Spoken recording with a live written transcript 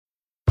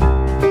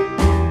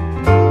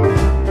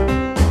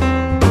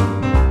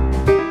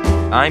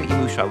I'm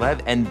Imu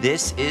Shalev, and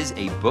this is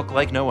A Book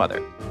Like No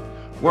Other.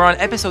 We're on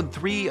episode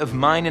 3 of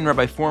mine and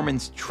Rabbi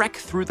Foreman's trek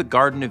through the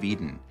Garden of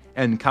Eden.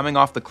 And coming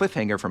off the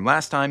cliffhanger from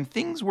last time,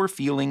 things were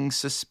feeling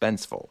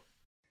suspenseful.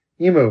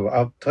 Imu,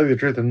 I'll tell you the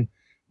truth, in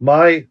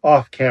my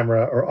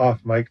off-camera or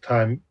off-mic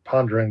time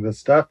pondering this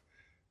stuff,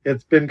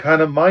 it's been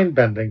kind of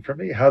mind-bending for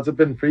me. How's it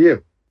been for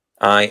you?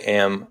 I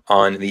am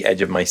on the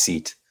edge of my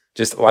seat.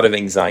 Just a lot of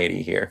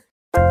anxiety here.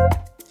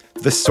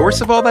 The source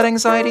of all that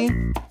anxiety?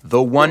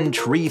 The one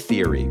tree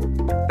theory.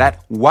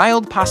 That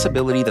wild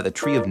possibility that the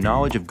tree of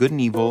knowledge of good and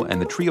evil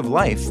and the tree of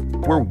life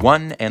were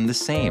one and the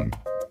same.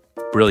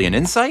 Brilliant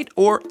insight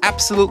or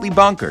absolutely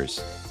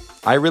bonkers?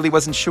 I really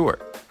wasn't sure.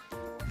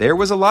 There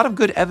was a lot of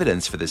good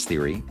evidence for this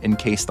theory. In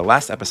case the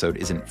last episode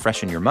isn't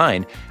fresh in your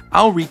mind,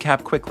 I'll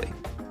recap quickly.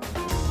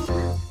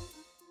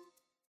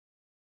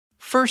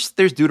 First,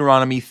 there's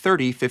Deuteronomy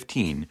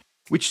 30:15,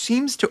 which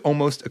seems to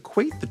almost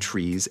equate the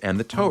trees and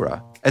the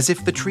Torah, as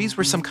if the trees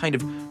were some kind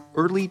of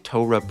early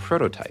Torah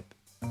prototype.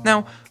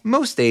 Now,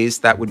 most days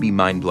that would be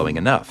mind-blowing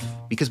enough,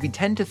 because we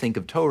tend to think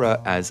of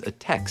Torah as a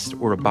text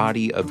or a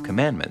body of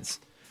commandments.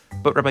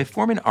 But Rabbi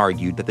Foreman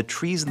argued that the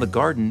trees in the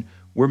garden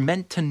were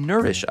meant to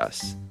nourish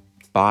us,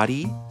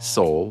 body,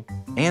 soul,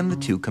 and the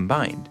two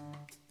combined.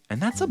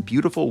 And that's a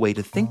beautiful way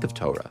to think of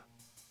Torah.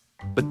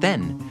 But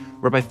then,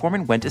 Rabbi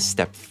Foreman went a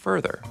step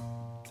further.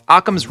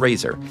 Occam's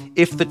razor.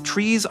 If the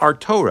trees are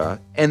Torah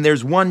and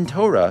there's one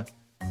Torah,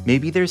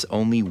 maybe there's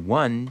only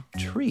one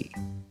tree.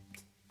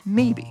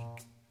 Maybe.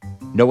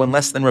 No one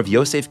less than Rav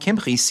Yosef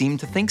Kimchi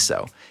seemed to think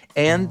so.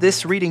 And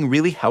this reading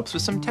really helps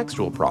with some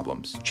textual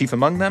problems. Chief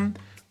among them,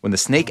 when the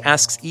snake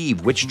asks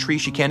Eve which tree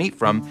she can't eat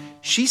from,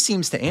 she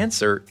seems to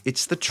answer,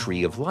 it's the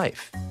tree of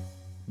life.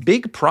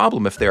 Big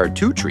problem if there are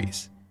two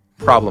trees.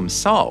 Problem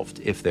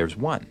solved if there's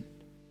one.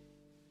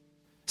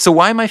 So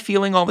why am I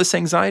feeling all this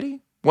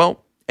anxiety?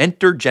 Well,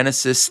 enter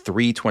Genesis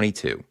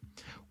 3:22.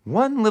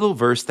 One little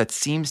verse that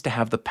seems to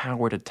have the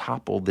power to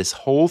topple this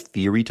whole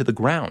theory to the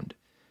ground.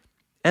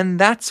 And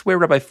that's where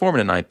Rabbi Foreman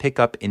and I pick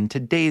up in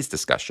today's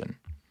discussion.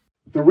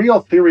 The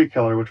real theory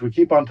killer, which we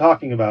keep on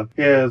talking about,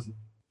 is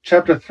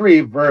chapter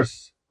 3,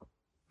 verse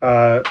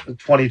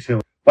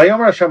 22.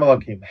 Vayomer Hashem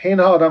Elokim, Hein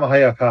ha'adam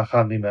haya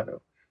ka'achad mimenu.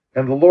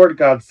 And the Lord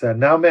God said,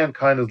 now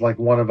mankind is like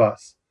one of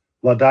us,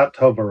 ladat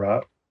tov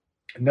v'ra,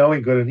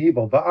 knowing good and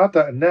evil.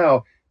 Va'ata, and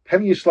now,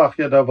 pen yishlach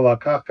yadav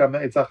v'lakach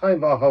me'etz ha'chaim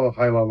v'achal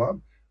v'chai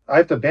l'olam. I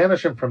have to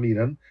banish him from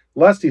Eden,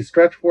 lest he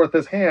stretch forth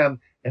his hand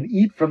and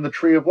eat from the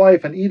tree of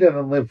life and eat it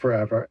and live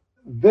forever.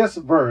 This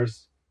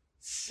verse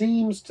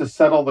seems to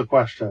settle the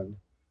question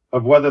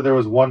of whether there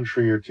was one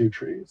tree or two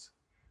trees.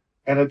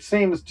 And it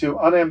seems to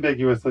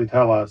unambiguously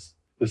tell us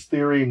this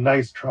theory,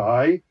 nice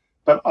try,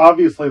 but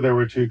obviously there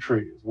were two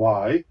trees.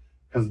 Why?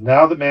 Because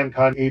now that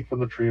mankind ate from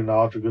the tree of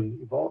knowledge of good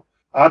and evil,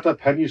 Ata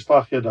pen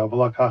yishlach yadav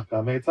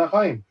v'lakach me'etz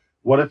ha'chaim.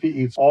 What if he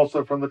eats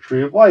also from the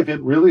tree of life?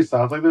 It really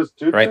sounds like there's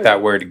two trees. Right,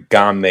 that word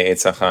gam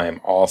me'etz ha'chaim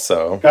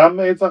also. Gam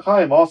me'etz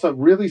ha'chaim also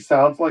really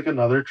sounds like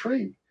another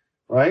tree,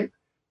 right?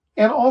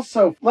 And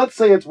also, let's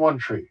say it's one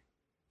tree.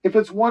 If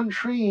it's one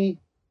tree,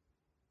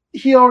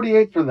 he already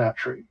ate from that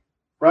tree,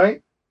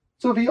 right?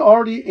 So if he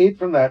already ate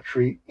from that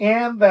tree,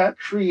 and that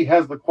tree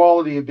has the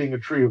quality of being a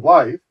tree of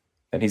life,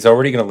 and he's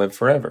already going to live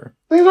forever.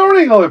 He's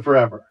already going to live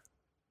forever.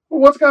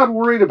 Well, what's God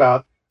worried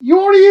about? You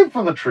already ate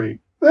from the tree.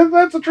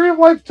 That's a tree of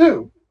life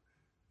too.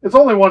 It's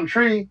only one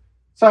tree,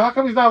 so how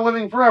come he's not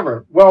living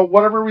forever? Well,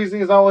 whatever reason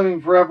he's not living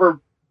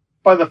forever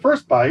by the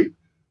first bite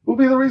will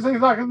be the reason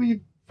he's not going to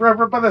be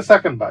forever by the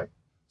second bite.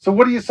 So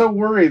what are you so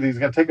worried that he's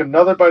going to take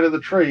another bite of the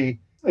tree?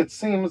 It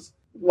seems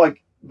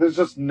like there's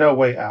just no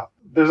way out.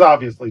 There's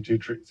obviously two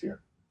trees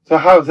here. So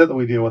how is it that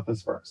we deal with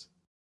this verse?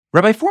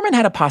 Rabbi Foreman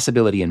had a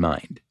possibility in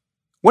mind.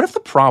 What if the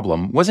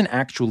problem wasn't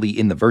actually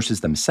in the verses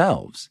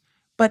themselves,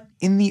 but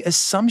in the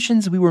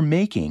assumptions we were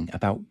making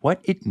about what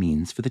it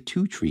means for the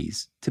two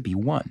trees to be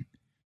one?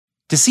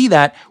 To see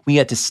that, we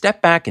had to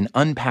step back and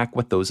unpack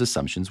what those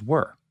assumptions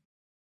were.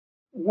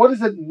 What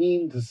does it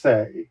mean to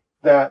say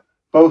that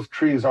both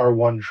trees are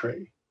one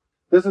tree?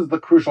 This is the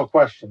crucial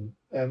question,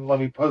 and let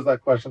me pose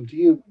that question to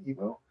you,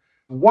 Ivo.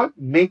 What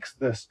makes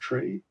this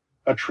tree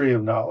a tree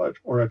of knowledge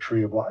or a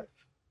tree of life?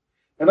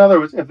 In other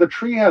words, if the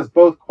tree has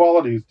both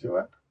qualities to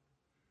it,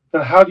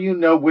 then how do you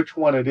know which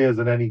one it is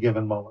at any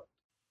given moment?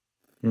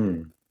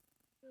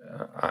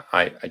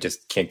 I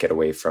just can't get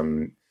away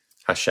from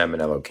Hashem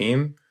and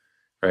Elohim,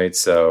 right?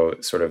 So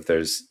sort of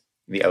there's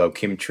the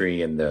Elohim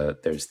tree and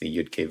there's the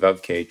Yud-Kei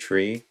Vav-Kei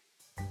tree.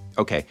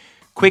 Okay,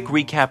 quick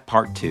recap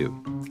part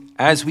 2.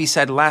 As we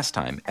said last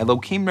time,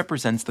 Elohim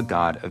represents the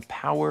God of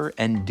power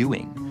and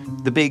doing,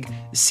 the big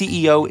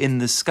CEO in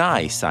the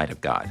sky side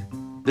of God,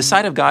 the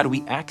side of God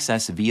we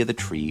access via the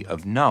tree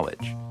of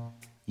knowledge.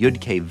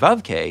 Yud-Kei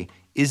Vav-Kei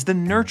is the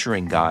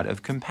nurturing God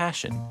of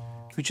compassion,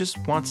 who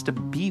just wants to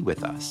be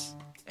with us,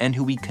 and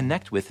who we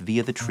connect with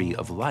via the tree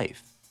of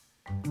life.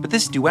 But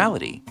this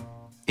duality,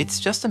 it's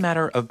just a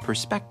matter of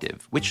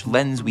perspective, which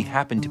lens we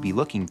happen to be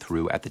looking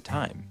through at the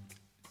time.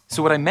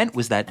 So what I meant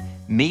was that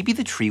maybe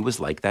the tree was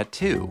like that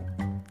too.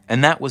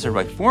 And that was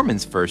Rabbi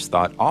Foreman's first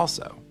thought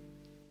also.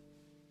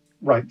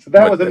 Right. So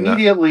that was they're not.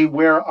 immediately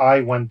where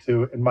I went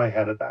to in my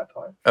head at that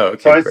time. Oh,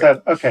 okay, So I great.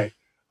 said, okay,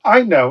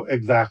 I know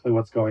exactly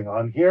what's going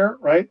on here,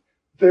 right?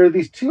 There are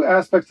these two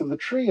aspects of the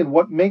tree, and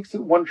what makes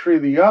it one tree or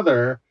the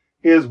other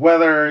is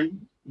whether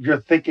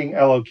you're thinking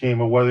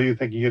Elohim or whether you're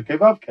thinking Yud Kei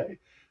Vav Kei.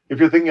 If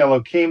you're thinking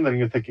Elohim, then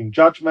you're thinking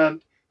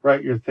judgment,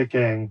 right? You're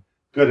thinking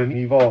good and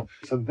evil.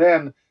 So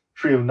then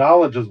tree of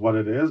knowledge is what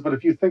it is. But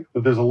if you think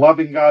that there's a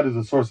loving God who's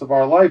the source of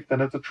our life,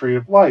 then it's a tree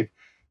of life.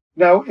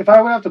 Now, if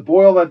I would have to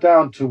boil that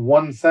down to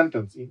one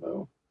sentence,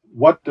 Emu,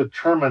 what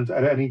determines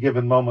at any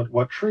given moment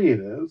what tree it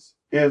is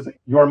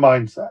your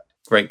mindset.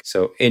 Right.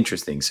 So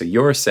interesting. So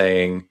you're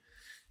saying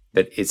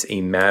that it's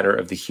a matter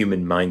of the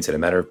human mindset, a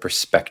matter of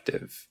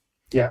perspective.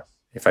 Yes.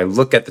 If I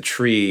look at the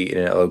tree in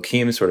an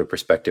Elohim sort of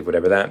perspective,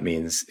 whatever that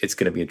means, it's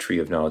going to be a tree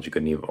of knowledge of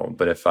good and evil.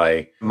 But if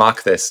I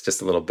mock this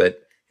just a little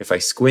bit, if I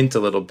squint a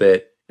little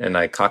bit and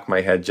I cock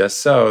my head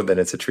just so, then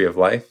it's a tree of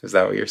life. Is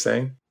that what you're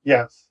saying?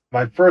 Yes.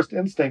 My first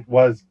instinct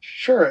was,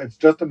 sure, it's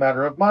just a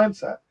matter of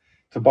mindset.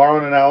 To borrow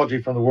an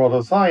analogy from the world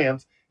of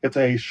science, it's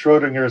a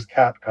Schrodinger's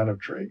cat kind of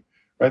tree,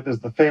 right? There's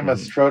the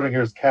famous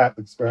Schrodinger's cat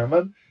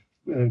experiment.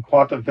 In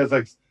quantum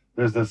physics,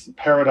 there's this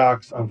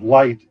paradox of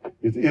light.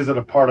 Is it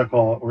a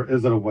particle or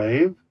is it a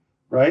wave,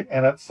 right?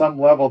 And at some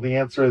level, the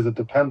answer is it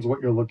depends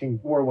what you're looking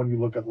for when you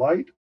look at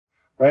light,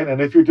 right?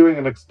 And if you're doing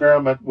an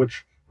experiment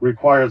which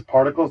requires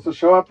particles to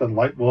show up, then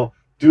light will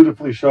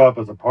dutifully show up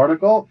as a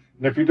particle.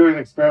 And if you're doing an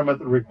experiment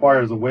that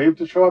requires a wave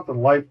to show up, then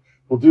light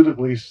will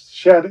dutifully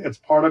shed its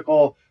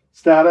particle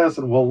status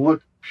and will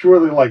look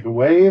purely like a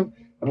wave,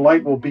 and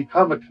light will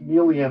become a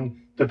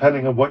chameleon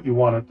depending on what you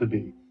want it to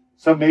be.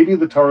 So maybe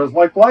the Torah is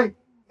like light,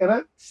 and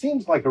it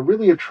seems like a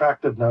really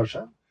attractive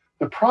notion.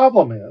 The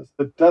problem is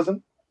it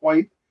doesn't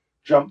quite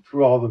jump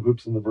through all the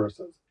hoops in the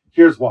verses.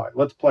 Here's why.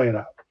 Let's play it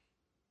out.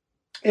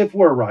 If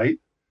we're right,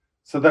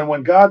 so then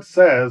when God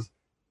says,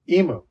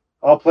 Emu,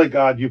 I'll play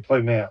God, you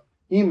play man.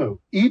 Emu,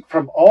 eat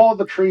from all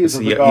the trees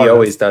of the garden. He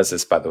always does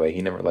this, by the way.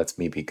 He never lets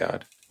me be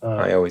God.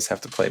 I always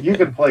have to play man. You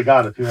can play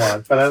God if you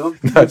want, but I don't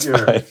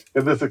think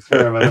in this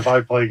experiment if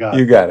I play God.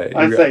 You got it.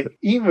 I say,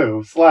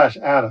 Emu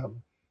 /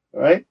 Adam,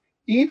 right?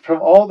 Eat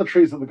from all the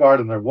trees of the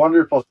garden. They're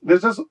wonderful.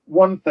 There's just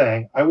one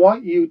thing. I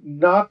want you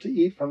not to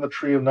eat from the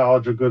tree of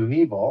knowledge of good and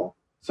evil.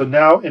 So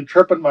now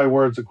interpret my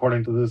words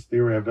according to this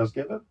theory I've just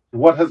given.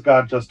 What has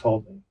God just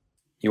told me?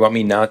 You want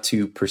me not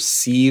to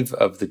perceive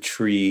of the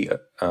tree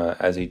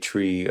as a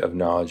tree of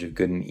knowledge of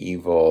good and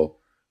evil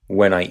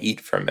when I eat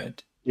from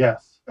it?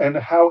 Yes. And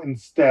how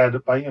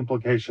instead, by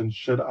implication,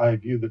 should I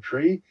view the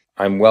tree?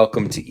 I'm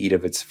welcome to eat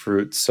of its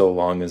fruit so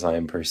long as I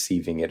am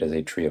perceiving it as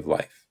a tree of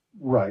life.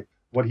 Right.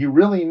 What he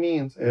really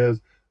means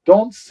is,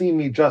 don't see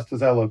me just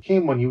as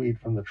Elohim when you eat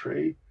from the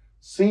tree.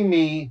 See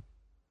me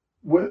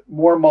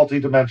more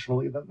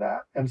multidimensionally than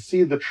that. And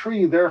see the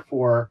tree,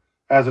 therefore,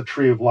 as a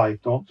tree of life.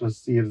 Don't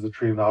just see it as a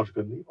tree of knowledge of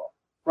good and evil.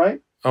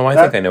 Right? Oh, I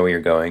think I know where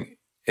you're going.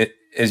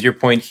 Is your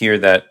point here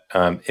that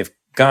if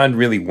God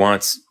really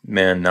wants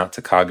man not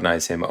to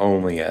cognize him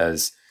only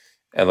as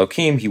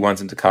Elohim, he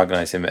wants him to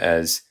cognize him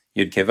as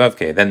Yud Kei Vav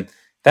Kei, then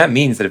that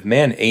means that if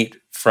man ate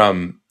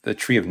from the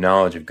tree of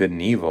knowledge of good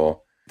and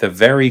evil, the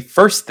very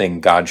first thing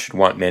God should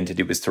want man to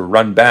do is to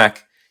run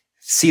back,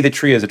 see the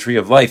tree as a tree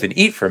of life, and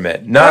eat from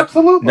it.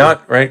 Absolutely.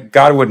 Not right.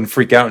 God wouldn't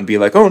freak out and be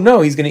like, "Oh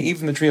no, he's going to eat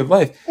from the tree of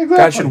life." Exactly.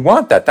 God should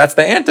want that. That's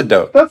the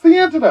antidote. That's the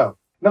antidote.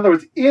 In other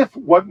words, if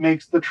what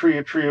makes the tree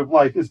a tree of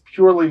life is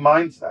purely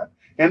mindset,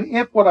 and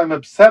if what I'm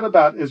upset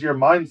about is your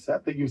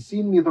mindset, that you've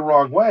seen me the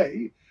wrong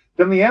way,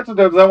 then the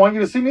antidote is I want you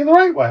to see me the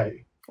right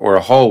way. Or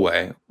a whole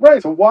way.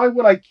 Right. So why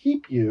would I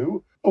keep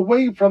you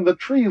away from the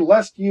tree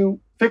lest you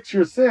fix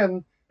your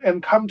sin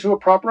and come to a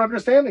proper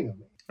understanding of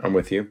me? I'm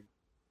with you.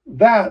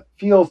 That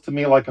feels to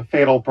me like a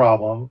fatal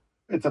problem.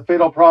 It's a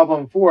fatal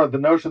problem for the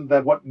notion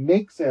that what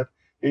makes it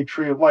a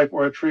tree of life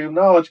or a tree of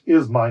knowledge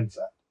is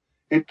mindset.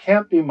 It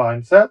can't be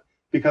mindset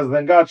because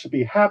then God should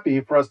be happy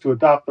for us to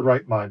adopt the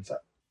right mindset.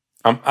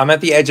 I'm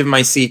at the edge of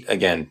my seat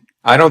again.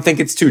 I don't think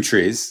it's two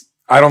trees.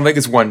 I don't think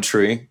it's one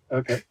tree.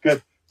 Okay,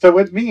 good. So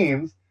it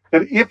means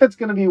that if it's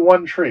going to be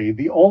one tree,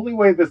 the only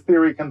way this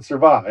theory can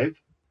survive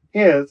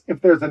is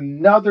if there's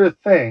another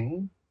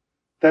thing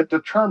that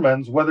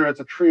determines whether it's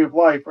a tree of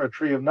life or a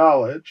tree of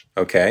knowledge,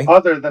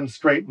 other than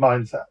straight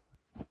mindset.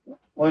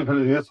 Let me put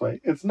it this way.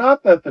 It's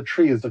not that the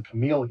tree is a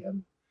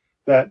chameleon,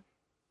 that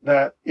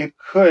it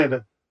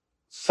could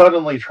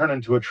suddenly turn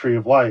into a tree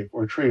of life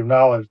or a tree of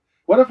knowledge.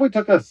 What if we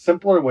took a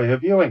simpler way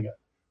of viewing it,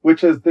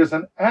 which is there's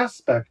an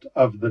aspect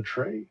of the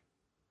tree,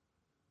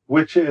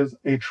 which is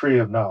a tree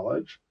of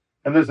knowledge,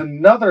 and there's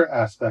another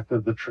aspect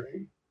of the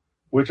tree,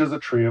 which is a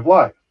tree of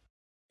life.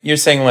 You're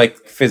saying like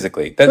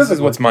physically. This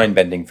is what's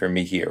mind-bending for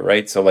me here,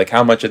 right? So like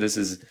how much of this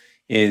is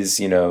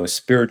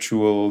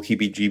spiritual,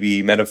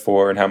 heebie-jeebie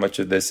metaphor, and how much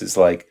of this is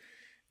like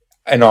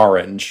an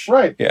orange.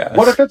 Right. Yeah.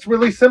 What if it's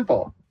really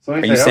simple? So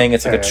are you saying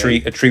it's like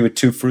a tree with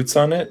two fruits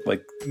on it?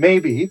 Like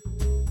maybe.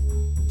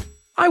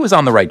 I was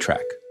on the right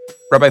track.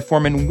 Rabbi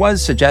Foreman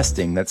was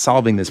suggesting that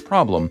solving this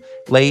problem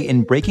lay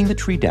in breaking the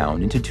tree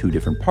down into two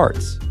different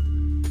parts.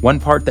 One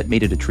part that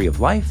made it a tree of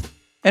life,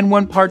 and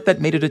one part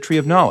that made it a tree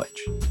of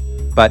knowledge.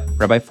 But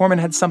Rabbi Foreman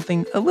had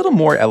something a little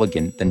more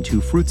elegant than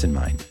 2 fruits in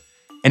mind,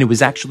 and it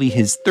was actually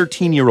his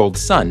 13-year-old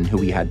son who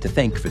he had to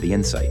thank for the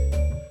insight.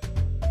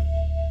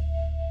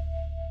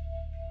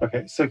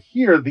 Okay, so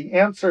here the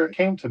answer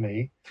came to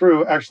me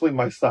through actually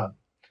my son,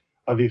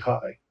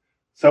 Avichai.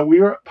 So we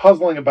were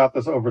puzzling about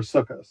this over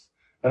Sukkot,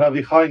 and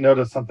Avichai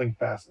noticed something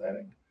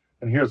fascinating.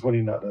 And here's what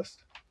he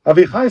noticed.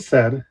 Avichai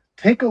said,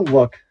 take a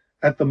look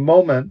at the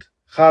moment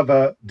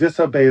Chava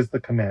disobeys the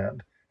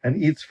command and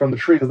eats from the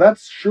tree, because that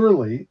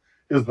surely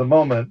is the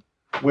moment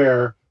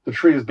where the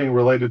tree is being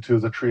related to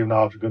as a tree of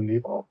knowledge of good and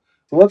evil.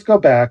 So let's go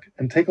back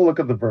and take a look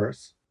at the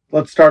verse.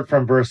 Let's start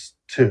from verse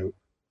 2,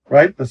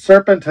 right? The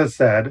serpent has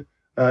said,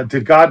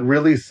 did God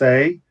really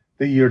say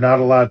that you're not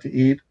allowed to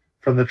eat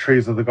from the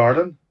trees of the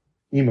garden?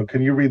 Imo,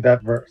 can you read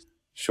that verse?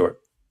 Sure.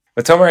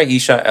 V'tomer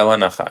ha'isha ela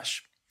nachash.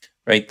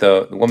 Right,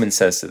 the woman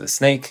says to the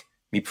snake,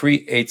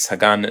 Mipri eitz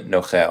hagan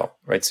nochel.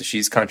 Right, so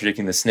she's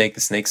contradicting the snake.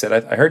 The snake said,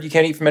 I heard you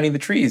can't eat from any of the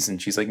trees.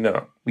 And she's like,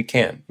 no, we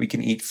can. We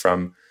can eat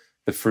from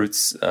the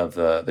fruits of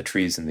the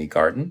trees in the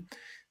garden.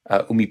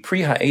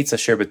 Umipri ha'etz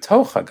asher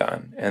betoch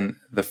hagan. And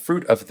the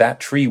fruit of that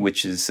tree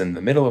which is in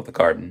the middle of the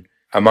garden,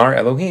 Amar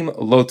Elohim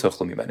lo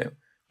tochlu mimenu.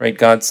 Right,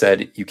 God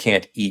said, you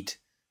can't eat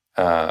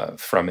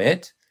from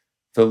it.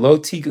 V'lo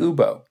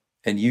tigubo,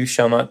 and you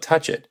shall not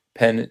touch it.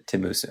 Pen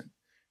timusin.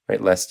 Right,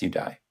 lest you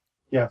die.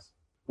 Yes.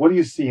 What do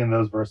you see in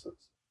those verses?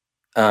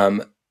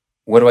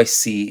 What do I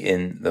see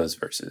in those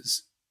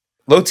verses?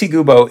 Lo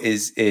tigubo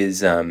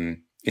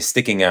is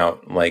sticking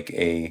out like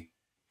a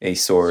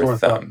sore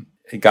thumb.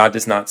 God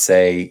does not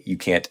say you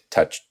can't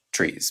touch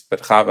trees,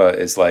 but Chava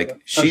is like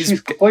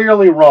she's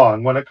clearly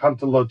wrong when it comes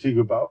to lo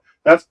tigubo.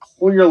 That's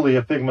clearly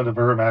a figment of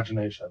her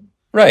imagination.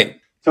 Right.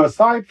 So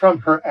aside from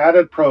her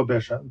added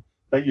prohibition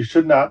that you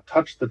should not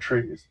touch the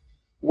trees,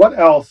 what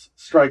else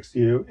strikes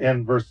you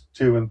in verse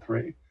 2 and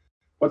 3?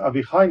 What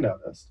Avichai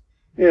noticed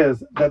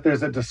is that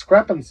there's a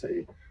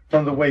discrepancy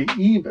from the way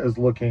Eve is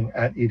looking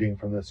at eating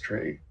from this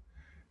tree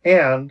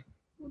and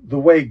the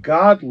way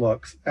God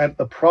looks at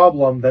the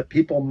problem that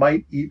people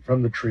might eat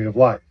from the tree of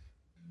life.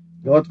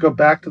 Now let's go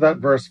back to that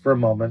verse for a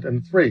moment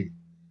in 3.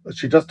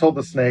 She just told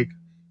the snake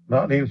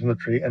not eating from the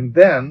tree, and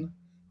then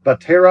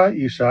Batera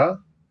Isha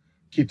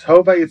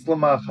Kitova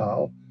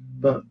Itzlamachal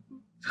the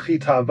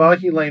Chitava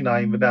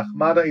Hilenaim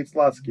V'Nachmada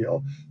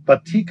Itzlaskil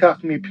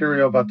Batikach Mi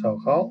Pirio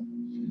Vatochal.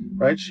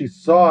 Right? She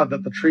saw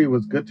that the tree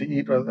was good to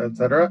eat,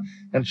 etc.,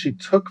 and she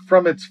took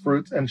from its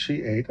fruits and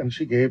she ate, and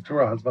she gave to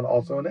her husband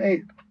also and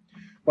ate.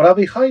 What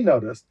Avichai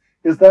noticed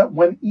is that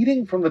when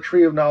eating from the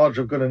tree of knowledge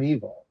of good and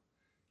evil,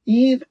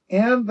 Eve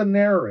and the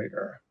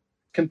narrator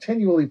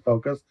continually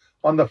focus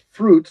on the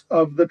fruits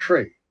of the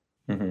tree.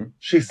 Mm-hmm.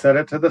 She said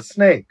it to the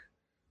snake,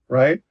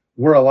 right?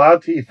 We're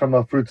allowed to eat from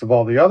the fruits of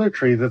all the other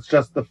trees. It's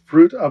just the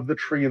fruit of the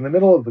tree in the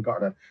middle of the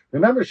garden.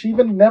 Remember, she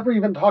never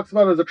even talks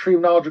about it as a tree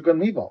of knowledge of good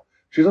and evil.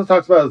 She just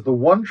talks about it as the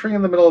one tree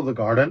in the middle of the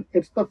garden.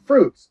 It's the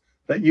fruits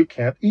that you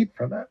can't eat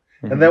from it.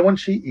 Mm-hmm. And then when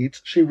she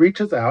eats, she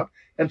reaches out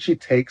and she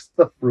takes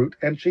the fruit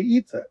and she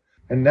eats it.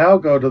 And now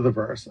go to the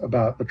verse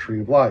about the tree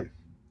of life,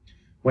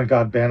 when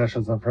God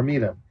banishes them from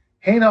Eden.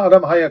 Now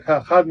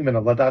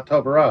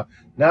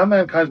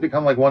mankind's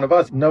become like one of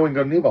us, knowing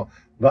good and evil.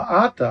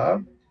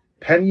 Va'ata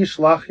pen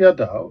yishlach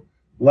yado,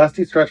 lest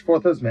he stretch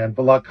forth his hand,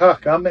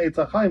 v'lakach gam me'etz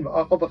ha'chaim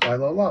v'achol b'chai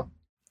la'olam.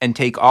 And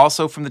take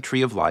also from the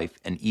tree of life,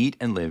 and eat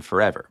and live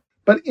forever.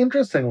 But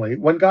interestingly,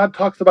 when God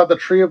talks about the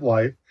tree of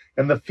life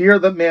and the fear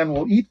that man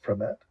will eat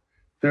from it,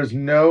 there's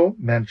no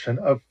mention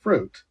of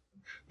fruit.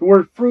 The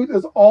word fruit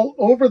is all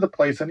over the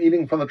place in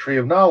eating from the tree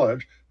of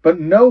knowledge,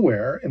 but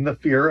nowhere in the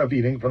fear of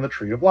eating from the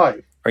tree of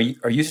life. Are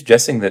you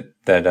suggesting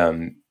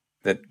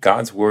that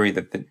God's worried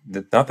that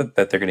not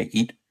that they're going to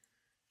eat?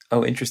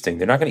 Oh, interesting.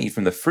 They're not going to eat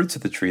from the fruits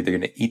of the tree. They're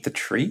going to eat the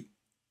tree?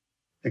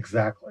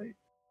 Exactly.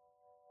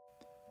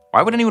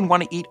 Why would anyone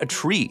want to eat a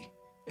tree?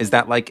 Is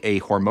that like a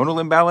hormonal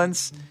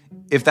imbalance?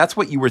 If that's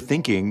what you were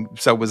thinking,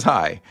 so was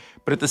I.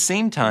 But at the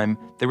same time,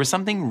 there was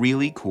something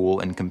really cool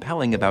and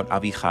compelling about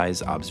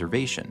Avichai's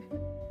observation.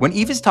 When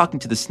Eve is talking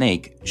to the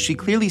snake, she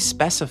clearly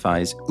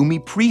specifies, Umi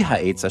pri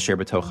ha'etz asher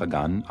b'toch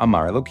hagan,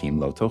 amar Elokim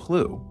lo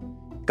tochlu.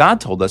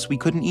 God told us we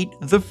couldn't eat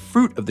the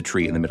fruit of the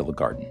tree in the middle of the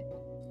garden.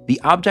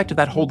 The object of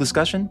that whole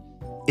discussion?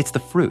 It's the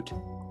fruit.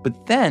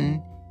 But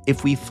then,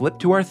 if we flip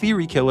to our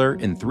theory killer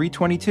in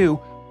 322,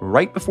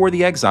 right before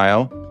the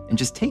exile, and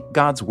just take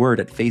God's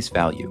word at face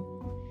value,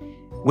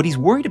 what he's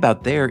worried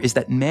about there is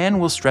that man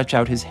will stretch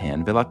out his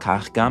hand,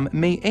 velakach gam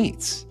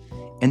me'etz,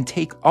 and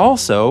take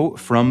also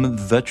from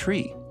the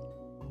tree.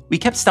 We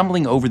kept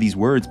stumbling over these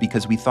words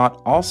because we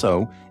thought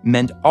also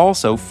meant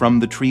also from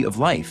the tree of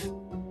life,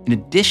 in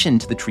addition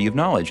to the tree of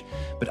knowledge.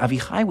 But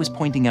Avichai was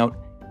pointing out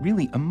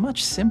really a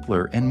much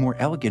simpler and more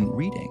elegant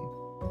reading.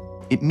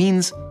 It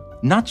means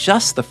not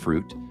just the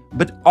fruit,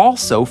 but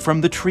also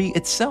from the tree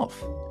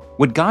itself.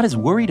 What God is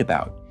worried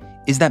about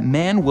is that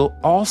man will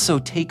also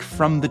take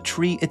from the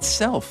tree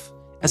itself,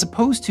 as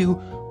opposed to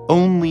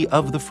only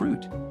of the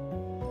fruit.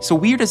 So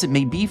weird as it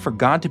may be for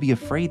God to be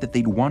afraid that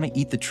they'd want to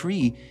eat the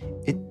tree,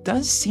 it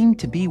does seem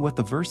to be what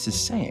the verse is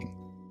saying.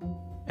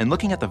 And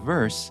looking at the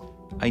verse,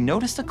 I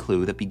noticed a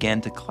clue that began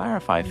to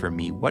clarify for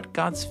me what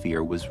God's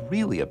fear was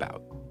really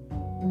about.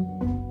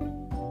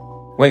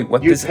 Wait,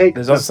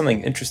 there's also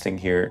something interesting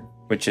here,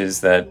 which is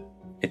that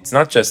it's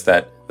not just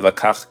that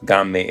v'lakach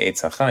gam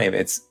me'etz hachayim,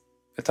 it's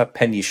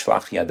pen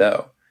yishlach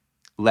yado.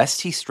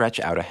 Lest he stretch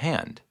out a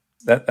hand.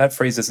 That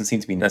phrase doesn't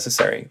seem to be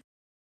necessary.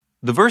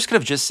 The verse could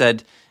have just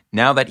said,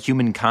 now that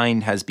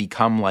humankind has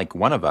become like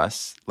one of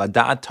us,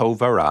 lada'at tov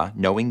v'ra,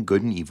 knowing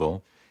good and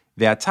evil,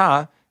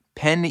 ve'ata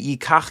pen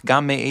yikach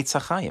gam me'etz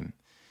hachayim.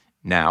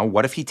 Now,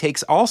 what if he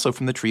takes also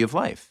from the tree of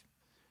life?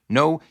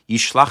 No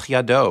yishlach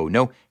yado,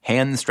 no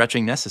hand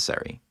stretching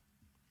necessary.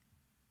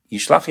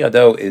 Yishlach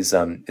yado is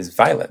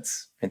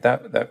violence. Right?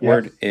 That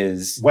word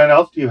is... When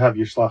else do you have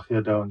yishlach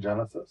yado in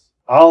Genesis?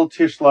 Al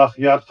tishlach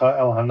yadcha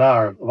el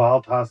hanar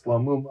v'al tas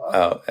lamuma.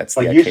 Oh, that's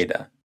the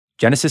Akedah.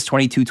 Genesis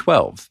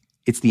 22:12.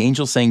 It's the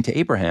angel saying to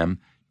Abraham,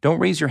 don't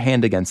raise your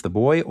hand against the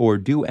boy or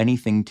do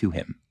anything to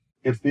him.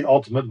 It's the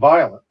ultimate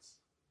violence.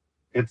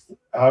 It's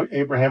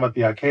Abraham at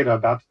the Akedah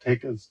about to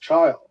take his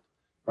child,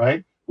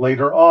 right?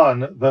 Later on,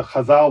 the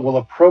Chazal will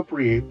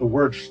appropriate the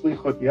word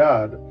shlichut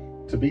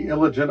yad to be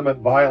illegitimate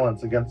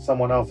violence against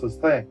someone else's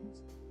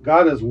things.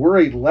 God is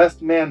worried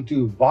lest man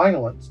do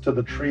violence to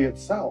the tree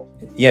itself.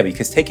 Yeah,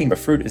 because taking a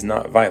fruit is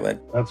not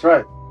violent. That's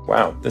right.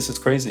 Wow, this is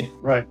crazy.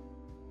 Right.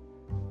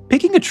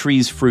 Picking a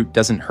tree's fruit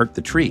doesn't hurt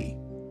the tree,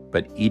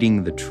 but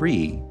eating the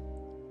tree,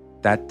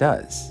 that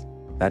does.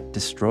 That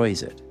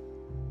destroys it.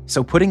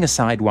 So putting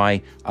aside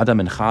why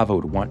Adam and Chava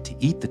would want to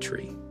eat the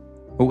tree,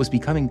 what was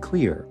becoming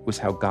clear was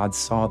how God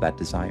saw that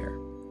desire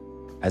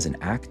as an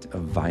act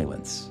of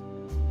violence.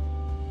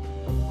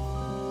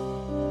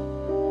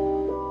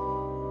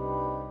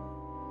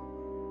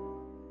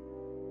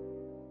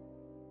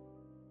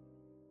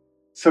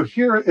 So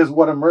here is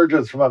what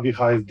emerges from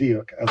Avichai's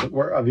diuk, as it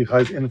were,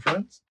 Avichai's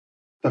inference.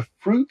 The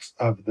fruits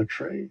of the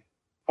tree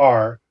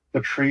are the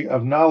tree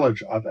of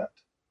knowledge of it.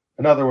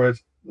 In other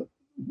words,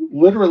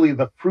 literally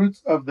the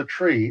fruits of the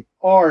tree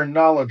are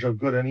knowledge of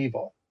good and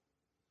evil.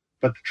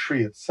 But the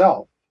tree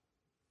itself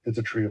is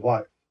a tree of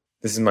life.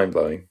 This is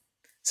mind-blowing.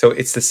 So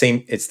it's the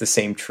same tree. It's the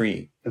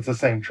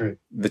same tree.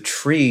 The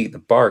tree, the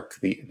bark,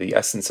 the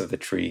essence of the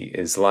tree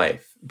is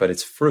life, but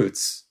its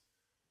fruits,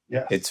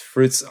 yes, its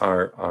fruits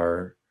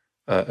are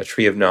a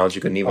tree of knowledge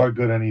of good and evil. Are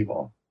good and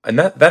evil. And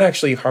that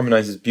actually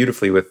harmonizes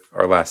beautifully with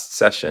our last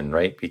session,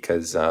 right?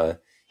 Because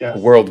yes,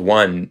 World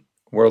One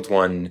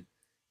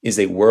is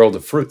a world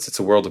of fruits. It's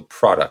a world of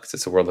products.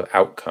 It's a world of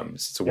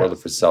outcomes. It's a world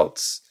of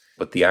results.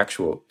 But the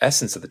actual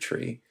essence of the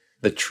tree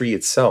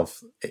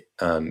itself,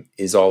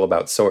 is all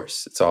about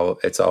source. It's all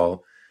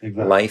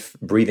exactly. Life,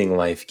 breathing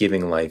life,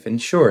 giving life. And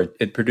sure,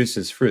 it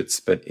produces fruits,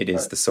 but it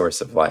is the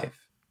source of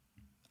life.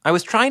 I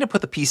was trying to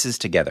put the pieces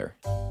together.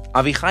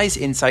 Avichai's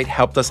insight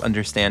helped us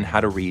understand how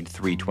to read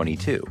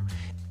 3:22.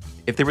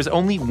 If there was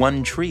only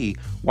one tree,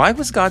 why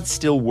was God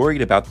still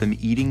worried about them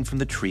eating from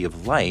the tree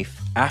of life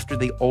after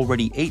they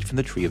already ate from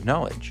the tree of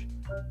knowledge?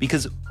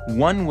 Because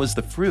one was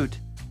the fruit,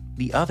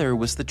 the other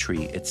was the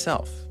tree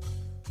itself.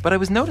 But I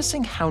was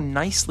noticing how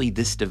nicely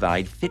this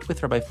divide fit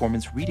with Rabbi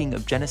Foreman's reading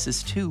of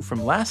Genesis 2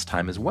 from last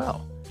time as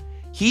well.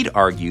 He'd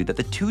argued that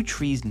the two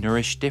trees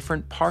nourish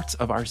different parts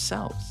of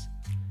ourselves.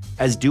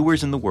 As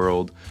doers in the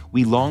world,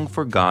 we long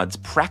for God's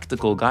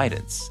practical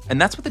guidance, and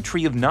that's what the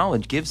tree of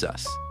knowledge gives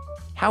us.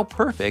 How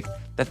perfect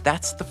that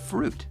that's the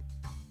fruit.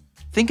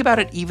 Think about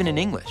it even in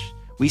English.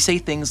 We say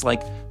things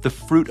like, the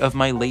fruit of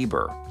my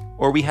labor,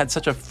 or we had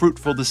such a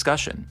fruitful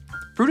discussion.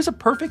 Fruit is a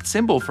perfect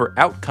symbol for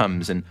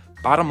outcomes and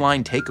bottom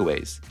line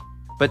takeaways.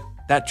 But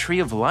that tree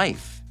of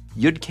life,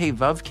 Yud-K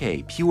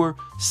Vav-K, pure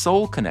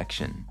soul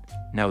connection,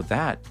 now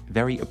that,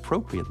 very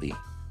appropriately,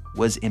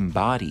 was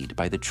embodied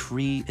by the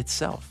tree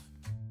itself.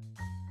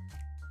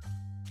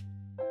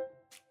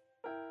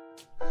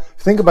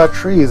 Think about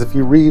trees. If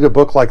you read a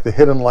book like The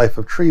Hidden Life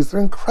of Trees, they're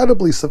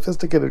incredibly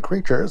sophisticated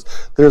creatures.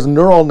 There's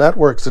neural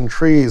networks in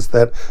trees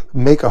that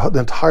make an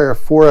entire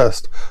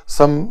forest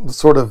some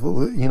sort of,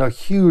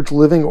 huge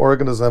living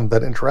organism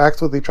that interacts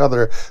with each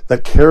other,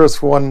 that cares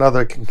for one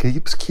another, can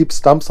keep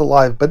stumps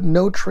alive, but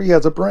no tree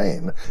has a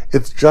brain.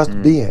 It's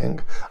just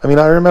being. I mean,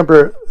 I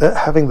remember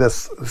having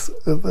this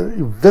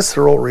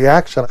visceral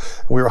reaction.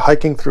 We were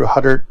hiking through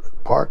Huddart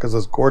Park, is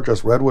this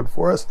gorgeous redwood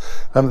forest.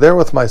 I'm there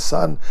with my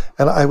son,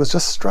 and I was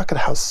just struck at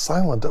how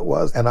silent it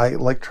was. And I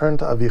turned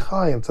to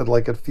Avichai and said,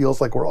 it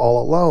feels like we're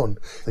all alone.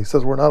 He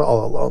says, we're not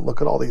all alone. Look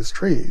at all these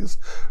trees,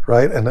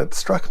 right? And it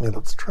struck me,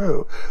 that's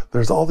true.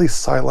 There's all these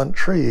silent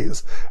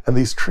trees, and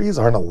these trees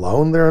aren't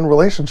alone. They're in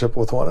relationship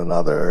with one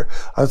another.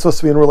 I'm supposed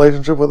to be in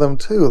relationship with them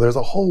too. There's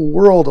a whole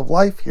world of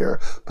life here,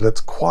 but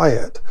it's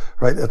quiet,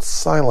 right? It's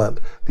silent.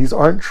 These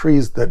aren't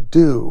trees that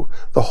do.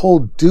 The whole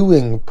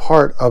doing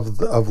part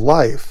of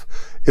life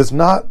is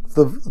not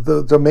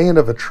the domain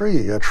of a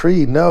tree. A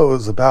tree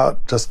knows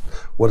about just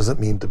what does it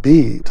mean to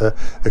be, to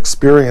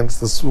experience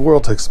this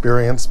world, to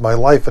experience my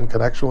life in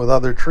connection with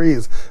other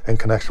trees, in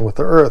connection with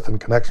the earth, in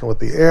connection with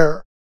the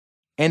air.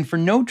 And for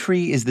no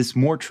tree is this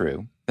more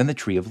true than the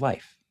tree of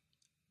life.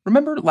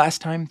 Remember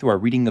last time through our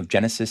reading of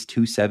Genesis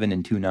 2:7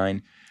 and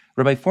 2:9,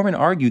 Rabbi Foreman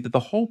argued that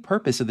the whole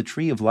purpose of the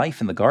tree of life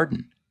in the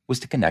garden was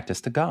to connect us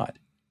to God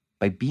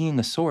by being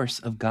a source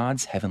of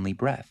God's heavenly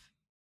breath.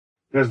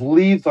 There's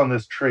leaves on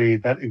this tree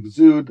that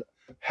exude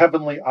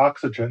heavenly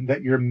oxygen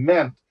that you're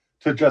meant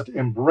to just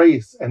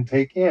embrace and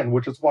take in,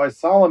 which is why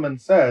Solomon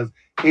says,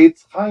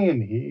 Eitz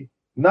Chaim hi,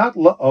 not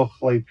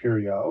la'ochle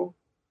pirio.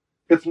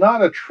 It's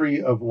not a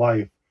tree of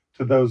life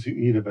to those who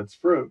eat of its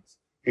fruits.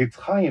 Eitz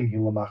Chaim hi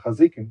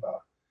l'machazikim ba.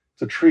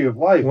 It's a tree of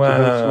life to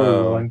those who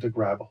are willing to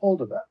grab a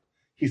hold of it.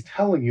 He's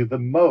telling you the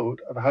mode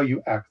of how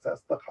you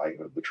access the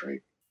chayim of the tree.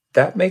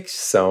 That makes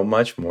so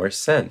much more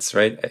sense,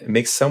 right? It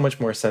makes so much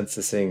more sense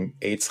to sing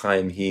Eitz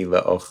Chaim hi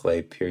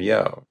la'ochle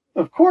piryo.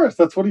 Of course,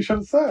 that's what he should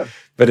have said.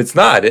 But it's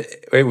not.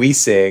 We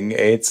sing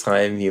Eitz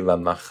Chaim hi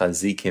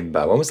la'machazikim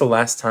ba. When was the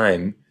last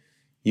time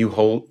you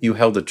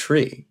held a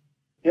tree?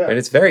 Yeah. Right?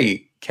 It's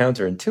very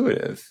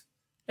counterintuitive.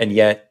 And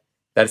yet,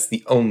 that's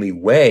the only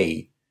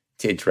way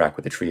to interact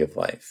with the tree of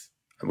life.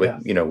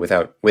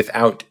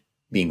 Without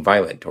being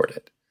violent toward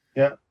it.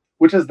 Yeah,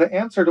 which is the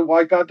answer to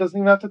why God doesn't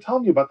even have to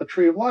tell you about the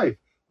tree of life.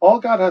 All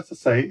God has to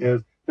say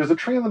is, there's a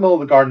tree in the middle of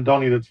the garden,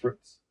 don't eat its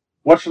fruits.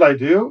 What should I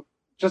do?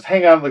 Just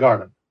hang out in the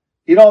garden.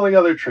 Eat all the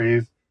other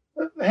trees.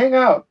 Hang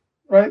out,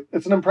 right?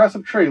 It's an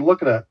impressive tree.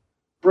 Look at it.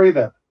 Breathe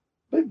it.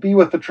 Be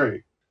with the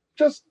tree.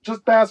 Just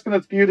bask in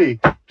its beauty.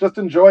 Just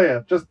enjoy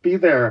it. Just be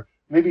there.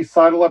 Maybe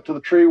sidle up to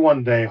the tree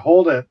one day.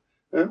 Hold it,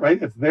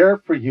 right? It's there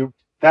for you.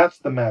 That's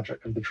the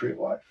magic of the tree of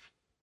life.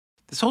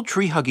 This whole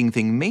tree-hugging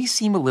thing may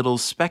seem a little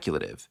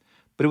speculative,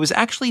 but it was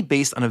actually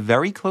based on a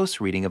very close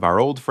reading of our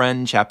old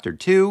friend, chapter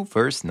 2,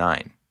 verse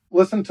 9.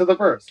 Listen to the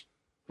verse.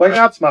 And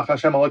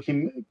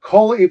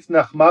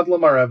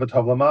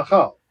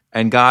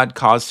God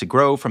caused to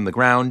grow from the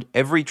ground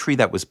every tree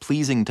that was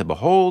pleasing to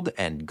behold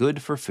and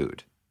good for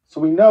food. So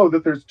we know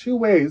that there's two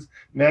ways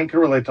man can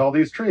relate to all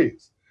these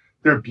trees.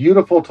 They're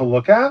beautiful to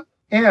look at,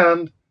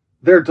 and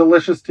they're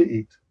delicious to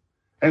eat.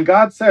 And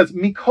God says,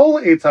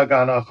 Mikol eitz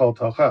hagan achol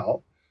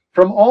tochel,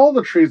 from all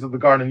the trees of the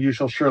garden you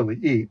shall surely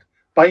eat.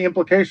 By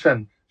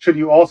implication, should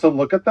you also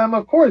look at them?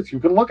 Of course, you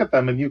can look at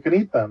them and you can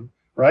eat them,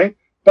 right?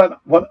 But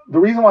the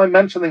reason why I'm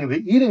mentioning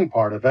the eating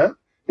part of it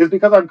is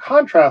because I'm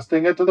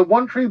contrasting it to the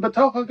one tree,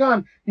 b'toch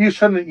hagan, you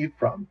shouldn't eat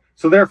from.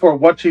 So therefore,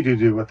 what should you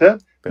do with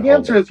it? The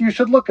answer is you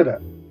should look at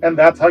it. And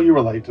that's how you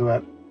relate to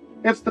it.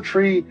 It's the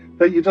tree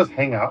that you just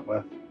hang out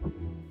with.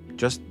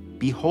 Just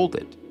behold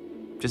it.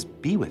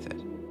 Just be with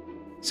it.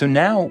 So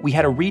now we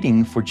had a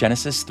reading for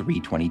Genesis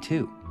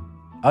 3:22.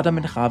 Adam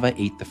and Chava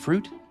ate the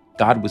fruit.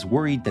 God was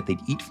worried that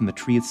they'd eat from the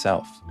tree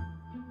itself.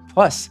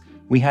 Plus,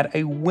 we had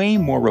a way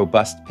more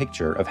robust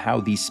picture of how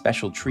these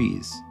special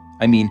trees,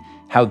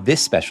 how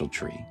this special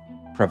tree,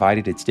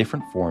 provided its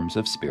different forms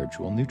of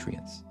spiritual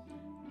nutrients.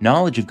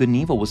 Knowledge of good and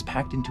evil was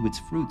packed into its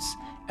fruits,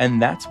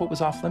 and that's what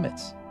was off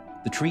limits.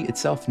 The tree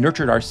itself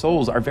nurtured our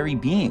souls, our very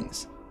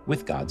beings,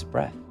 with God's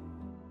breath.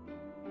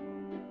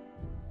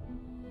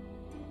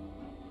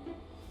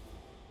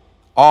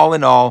 All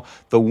in all,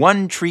 the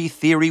one tree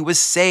theory was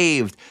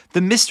saved. The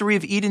mystery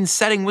of Eden's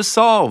setting was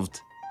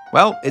solved.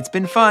 Well, it's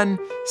been fun.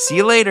 See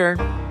you later.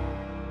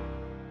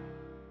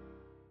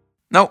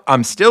 No,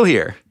 I'm still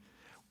here.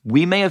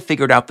 We may have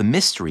figured out the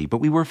mystery, but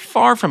we were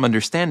far from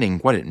understanding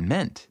what it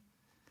meant.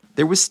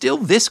 There was still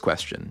this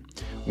question.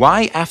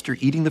 Why, after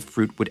eating the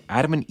fruit, would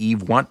Adam and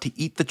Eve want to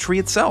eat the tree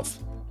itself?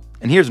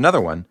 And here's another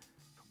one.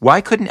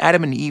 Why couldn't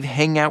Adam and Eve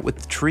hang out with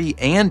the tree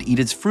and eat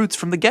its fruits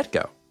from the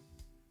get-go?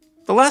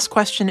 The last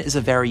question is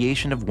a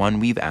variation of one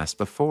we've asked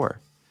before.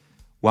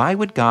 Why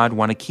would God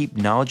want to keep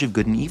knowledge of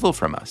good and evil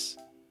from us?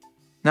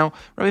 Now,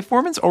 Rabbi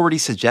Foreman's already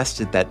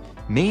suggested that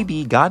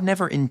maybe God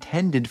never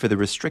intended for the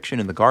restriction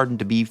in the garden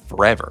to be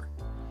forever.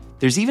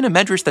 There's even a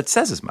medrash that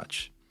says as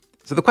much.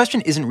 So the question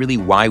isn't really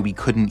why we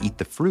couldn't eat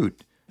the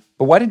fruit,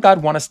 but why did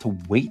God want us to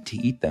wait to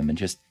eat them and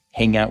just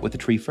hang out with the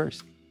tree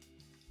first?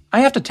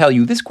 I have to tell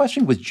you, this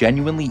question was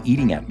genuinely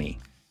eating at me.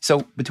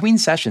 So between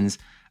sessions,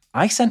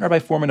 I sent Rabbi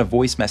Foreman a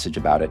voice message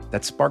about it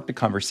that sparked a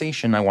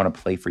conversation I want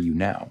to play for you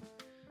now.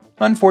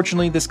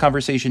 Unfortunately, this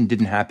conversation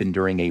didn't happen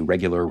during a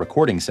regular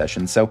recording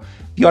session, so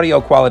the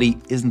audio quality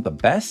isn't the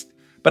best,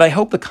 but I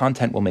hope the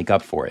content will make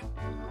up for it.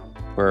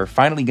 We're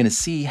finally going to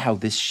see how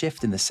this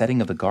shift in the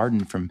setting of the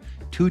garden from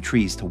 2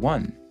 trees to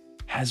 1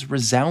 has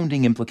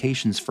resounding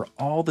implications for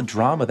all the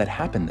drama that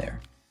happened there.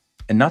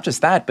 And not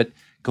just that, but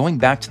going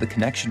back to the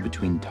connection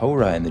between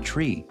Torah and the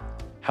tree,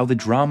 how the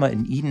drama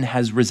in Eden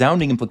has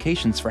resounding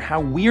implications for how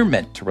we're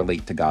meant to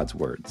relate to God's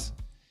words.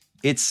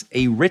 It's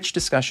a rich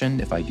discussion,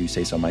 if I do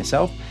say so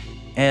myself,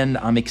 and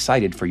I'm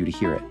excited for you to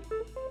hear it.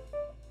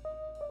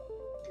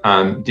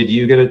 Did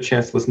you get a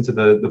chance to listen to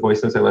the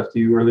voice notes I left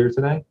you earlier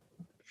today?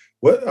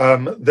 What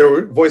there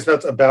were voice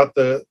notes about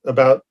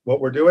what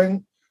we're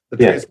doing?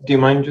 Yeah. Do you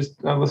mind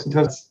just listening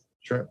to us?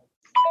 Sure.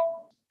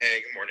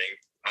 Hey, good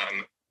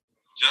morning.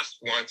 Just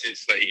wanted to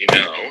let you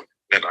know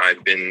that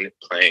I've been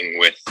playing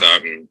with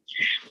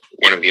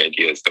one of the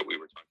ideas that we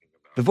were talking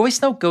about The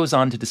voice note goes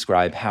on to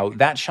describe how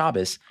that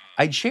Shabbos,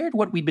 I'd shared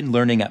what we'd been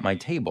learning at my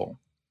table.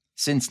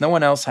 Since no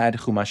one else had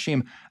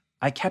Chumashim,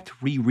 I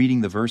kept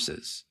rereading the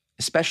verses,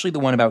 especially the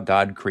one about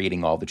God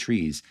creating all the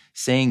trees,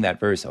 saying that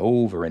verse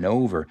over and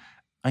over.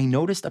 I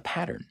noticed a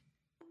pattern.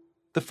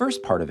 The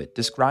first part of it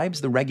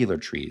describes the regular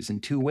trees in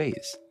two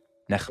ways,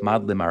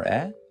 nechmad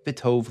limar'eh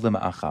v'tov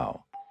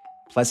lima'achal,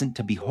 pleasant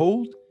to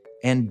behold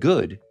and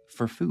good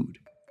for food.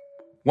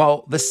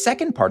 While the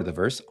second part of the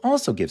verse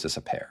also gives us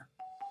a pair,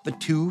 the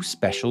two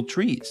special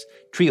trees,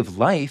 tree of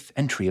life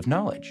and tree of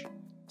knowledge.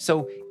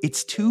 So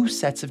it's two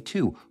sets of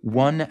two,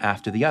 one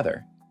after the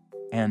other,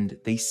 and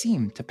they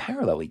seem to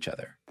parallel each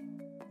other.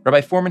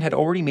 Rabbi Foreman had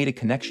already made a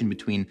connection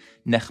between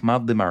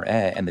nechmad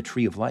limar'eh and the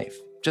tree of life.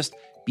 Just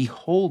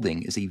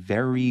beholding is a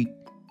very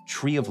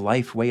tree of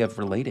life way of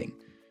relating.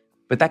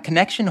 But that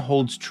connection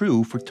holds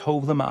true for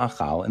tov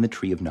lema'achal and the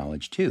tree of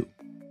knowledge too.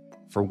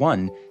 For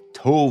one,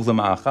 tov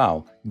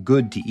lema'achal,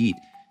 good to eat,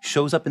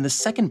 shows up in the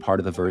second part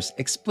of the verse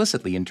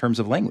explicitly in terms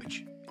of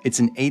language. It's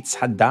an eitz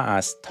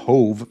hada'as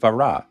tov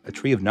vara, a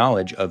tree of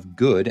knowledge of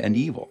good and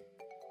evil.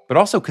 But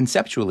also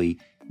conceptually,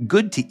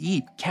 good to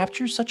eat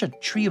captures such a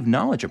tree of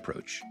knowledge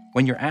approach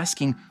when you're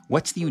asking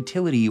what's the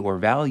utility or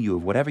value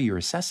of whatever you're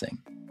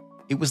assessing.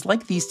 It was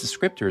like these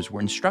descriptors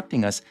were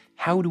instructing us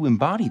how to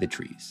embody the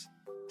trees.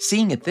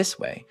 Seeing it this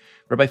way,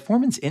 Rabbi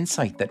Foreman's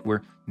insight that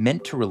we're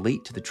meant to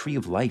relate to the tree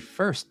of life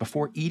first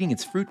before eating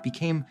its fruit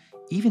became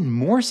even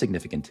more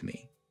significant to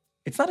me.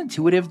 It's not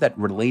intuitive that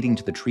relating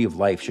to the tree of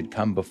life should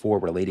come before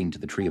relating to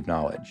the tree of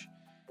knowledge,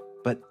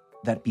 but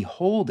that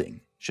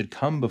beholding should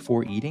come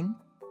before eating,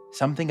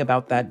 something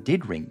about that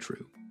did ring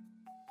true.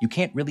 You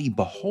can't really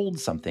behold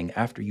something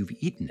after you've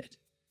eaten it.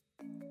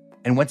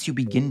 And once you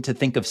begin to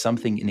think of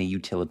something in a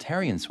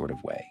utilitarian sort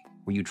of way,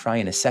 where you try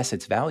and assess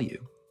its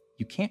value,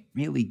 you can't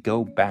really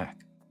go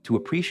back to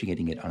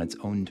appreciating it on its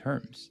own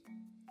terms.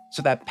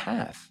 So that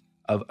path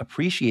of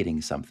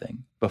appreciating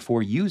something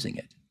before using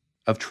it,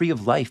 of tree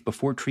of life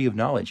before tree of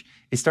knowledge,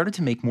 it started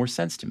to make more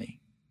sense to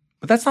me.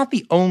 But that's not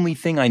the only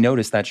thing I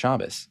noticed that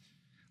Shabbos.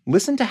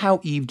 Listen to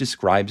how Eve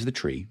describes the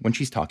tree when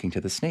she's talking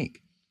to the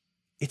snake.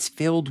 It's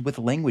filled with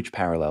language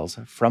parallels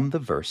from the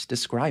verse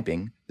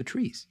describing the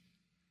trees.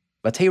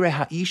 Vatere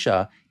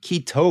ha'isha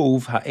ki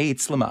tov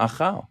ha'etz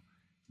lema'achal,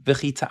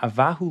 v'chi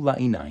ta'avahu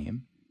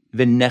la'inayim,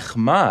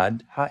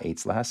 v'nechmad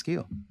ha'etz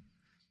lahaskil.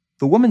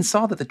 The woman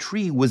saw that the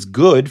tree was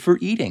good for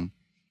eating,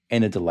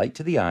 and a delight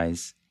to the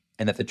eyes,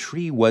 and that the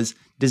tree was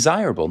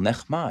desirable,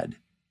 nechmad,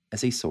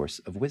 as a source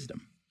of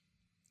wisdom.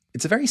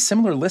 It's a very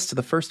similar list to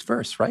the first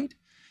verse, right?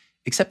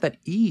 Except that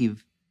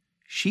Eve,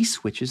 she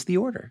switches the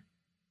order.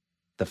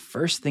 The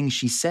first thing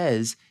she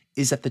says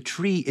is that the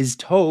tree is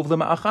tov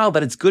lema'achal,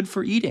 that it's good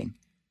for eating.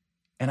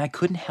 And I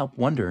couldn't help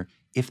wonder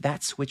if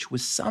that switch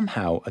was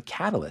somehow a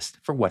catalyst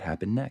for what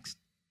happened next.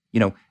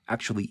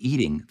 Actually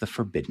eating the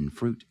forbidden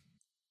fruit.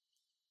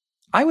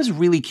 I was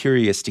really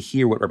curious to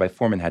hear what Rabbi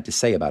Foreman had to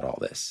say about all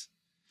this.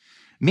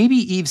 Maybe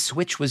Eve's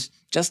switch was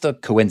just a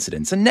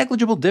coincidence, a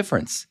negligible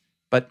difference.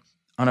 But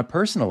on a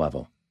personal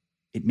level,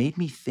 it made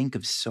me think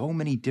of so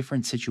many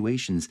different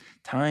situations,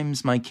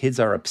 times my kids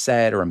are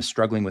upset or I'm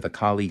struggling with a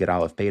colleague at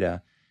Aleph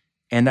Beta,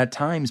 and at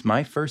times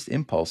my first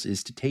impulse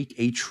is to take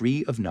a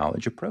tree of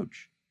knowledge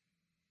approach.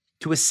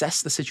 To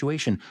assess the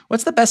situation,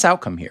 what's the best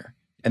outcome here?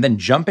 And then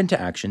jump into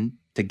action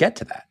to get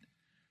to that.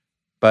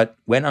 But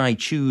when I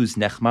choose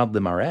nechmad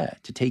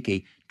limar'eh, to take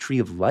a tree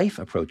of life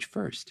approach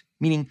first,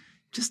 meaning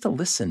just to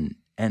listen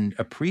and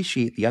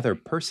appreciate the other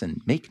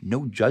person, make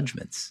no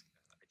judgments,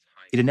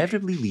 it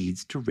inevitably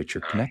leads to richer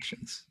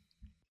connections.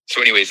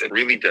 So anyways, it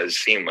really does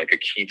seem like a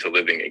key to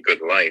living a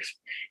good life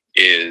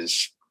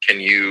is, can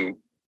you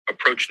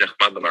approach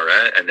nechmad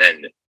limar'eh and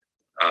then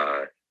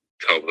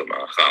tov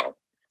lema'achal?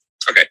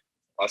 Okay,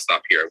 I'll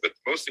stop here. But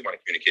mostly what I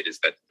communicate is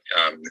that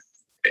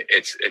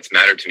it's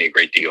mattered to me a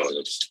great deal, and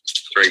it's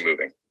very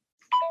moving.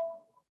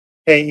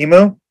 Hey,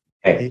 Emo.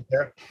 Hey.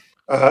 There.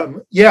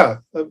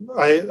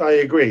 I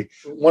agree.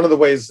 One of the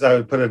ways I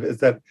would put it is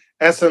that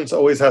essence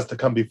always has to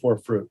come before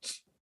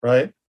fruits,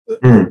 right?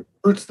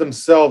 Fruits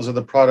themselves are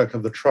the product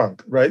of the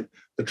trunk, right?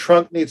 The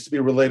trunk needs to be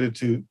related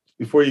to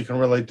before you can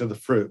relate to the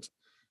fruit.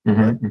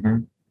 Right?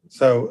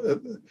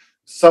 So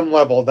some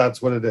level,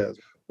 that's what it is.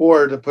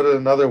 Or to put it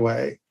another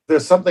way,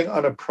 there's something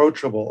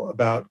unapproachable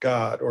about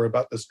God or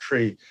about this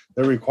tree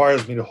that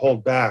requires me to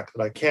hold back,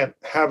 that I can't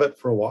have it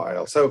for a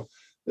while. So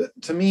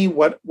to me,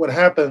 what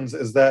happens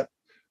is that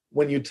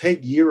when you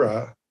take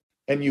Yira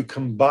and you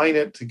combine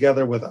it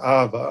together with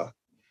Ava,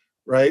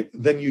 right,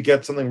 then you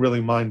get something really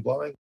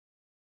mind-blowing.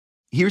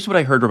 Here's what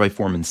I heard Rabbi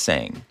Foreman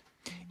saying.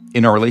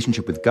 In our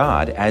relationship with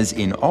God, as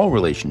in all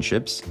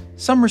relationships,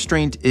 some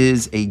restraint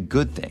is a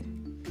good thing.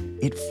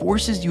 It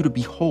forces you to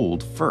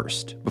behold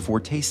first before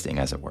tasting,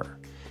 as it were,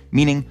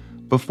 meaning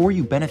before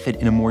you benefit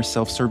in a more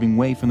self-serving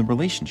way from the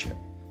relationship.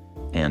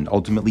 And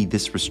ultimately,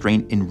 this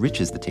restraint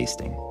enriches the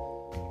tasting.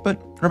 But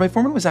Rabbi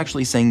Foreman was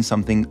actually saying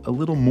something a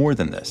little more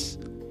than this,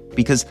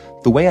 because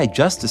the way I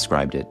just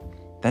described it,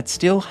 that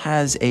still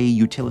has a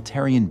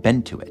utilitarian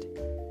bent to it.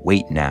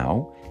 Wait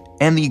now,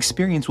 and the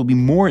experience will be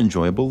more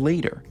enjoyable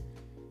later.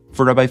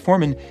 For Rabbi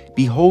Foreman,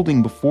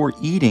 beholding before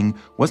eating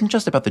wasn't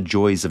just about the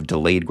joys of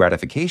delayed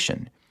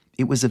gratification.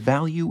 It was a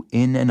value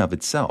in and of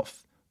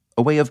itself,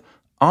 a way of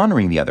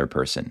honoring the other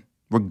person,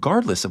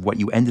 regardless of what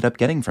you ended up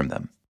getting from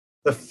them.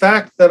 The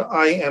fact that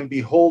I am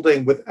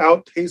beholding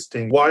without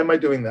tasting, why am I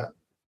doing that?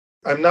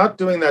 I'm not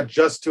doing that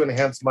just to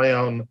enhance my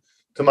own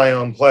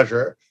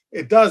pleasure.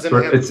 It does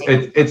enhance.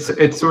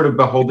 It's sort of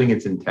beholding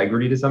its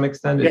integrity to some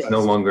extent. It's no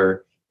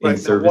longer in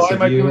service why of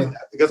am I you. doing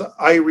that? Because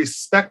I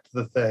respect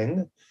the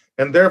thing,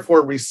 and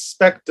therefore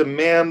respect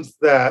demands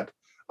that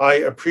I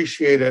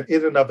appreciate it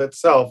in and of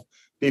itself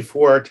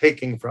before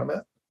taking from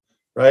it.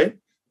 Right?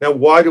 Now,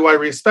 why do I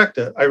respect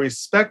it? I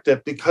respect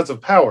it because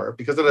of power,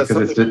 because it has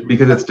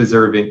because it's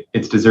deserving.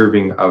 It's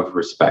deserving of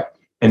respect,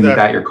 and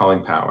that you're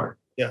calling power.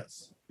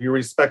 Yes, you're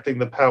respecting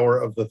the power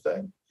of the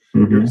thing.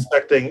 Mm-hmm. You're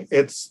respecting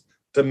its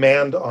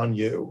demand on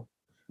you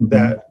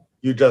that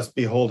you just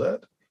behold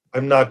it.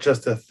 I'm not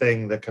just a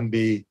thing that can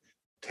be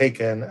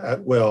taken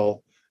at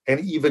will and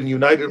even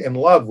united in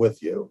love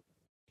with you.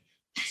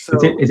 So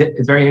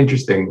it's very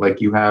interesting.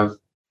 Like you have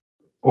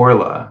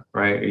Orla,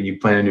 right? You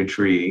plant a new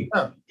tree.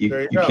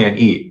 You can't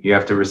eat. You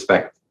have to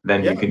respect.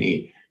 Then you can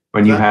eat.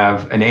 When you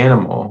have an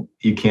animal,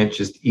 you can't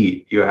just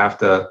eat. You have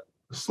to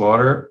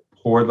slaughter,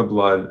 pour the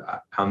blood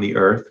on the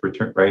earth,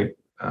 return, right?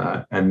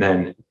 And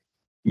then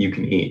you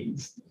can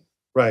eat.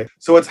 Right.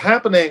 So what's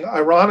happening,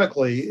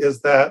 ironically,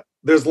 is that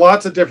there's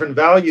lots of different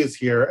values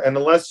here. And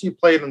unless you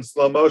play it in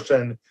slow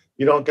motion,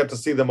 you don't get to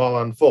see them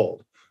all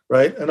unfold.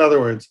 Right. In other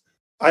words,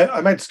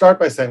 I might start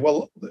by saying,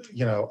 well,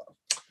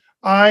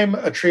 I'm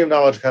a tree of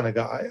knowledge kind of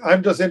guy.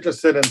 I'm just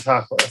interested in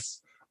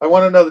tachlis. I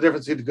want to know the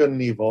difference between good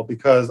and evil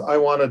because I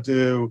want to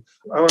do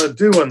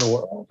in the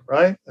world,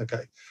 right?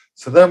 Okay.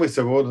 So then we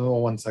said, well,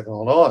 1 second,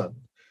 hold on.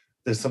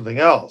 There's something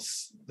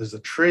else. There's a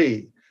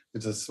tree.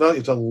 It's a smell. You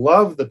have to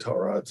love the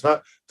Torah.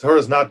 Torah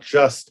is not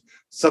just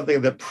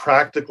something that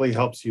practically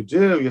helps you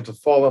do. You have to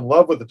fall in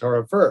love with the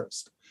Torah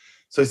first.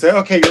 So you say,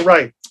 okay, you're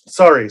right.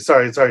 Sorry. It's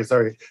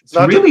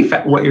not really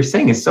what you're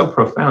saying is so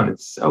profound.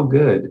 It's so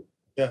good.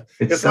 Yeah,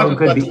 it's so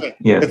good.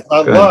 It's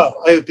not love.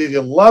 I have to be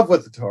in love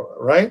with the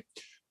Torah, right?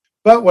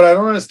 But what I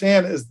don't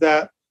understand is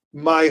that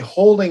my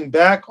holding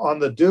back on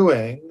the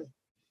doing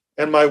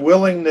and my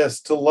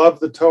willingness to love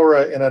the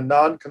Torah in a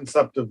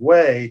non-conceptive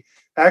way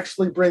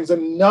actually brings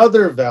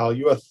another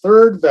value, a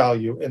third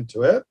value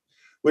into it,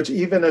 which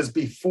even is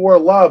before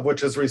love,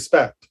 which is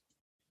respect.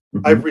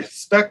 Mm-hmm. I've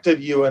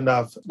respected you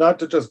enough not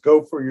to just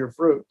go for your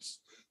fruits,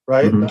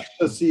 right? Mm-hmm. Not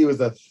to see you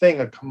as a thing,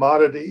 a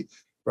commodity,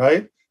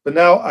 right? But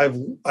now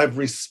I've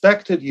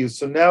respected you.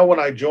 So now when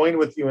I join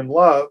with you in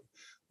love,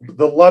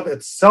 the love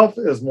itself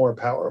is more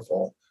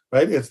powerful,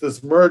 right? It's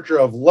this merger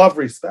of love,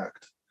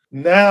 respect.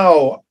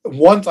 Now,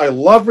 once I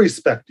love,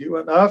 respect you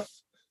enough,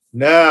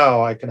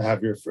 now I can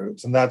have your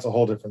fruits. And that's a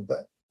whole different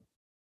thing.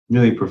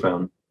 Really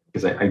profound.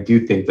 Because I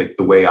do think like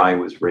the way I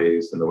was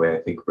raised and the way I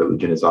think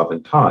religion is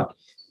often taught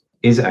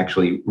is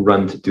actually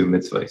run to do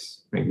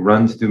mitzvahs. Right?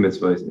 Run to do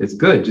mitzvahs. It's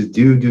good. Just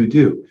do.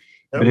 Yep.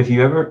 But if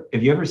you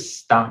ever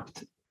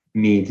stopped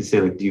me to say,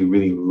 like, do you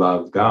really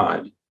love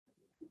God?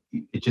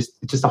 It's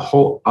just a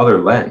whole other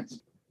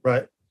lens.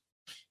 Right.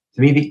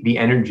 To me, the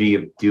energy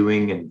of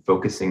doing and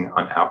focusing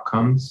on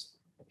outcomes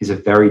is a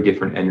very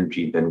different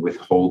energy than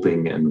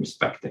withholding and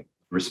respecting.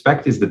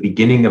 Respect is the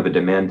beginning of a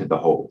demand to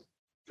behold.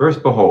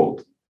 First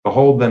behold,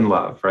 then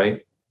love,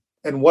 right?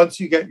 And once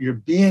you get your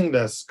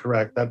beingness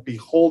correct, that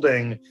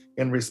beholding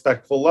and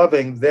respectful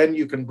loving, then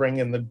you can bring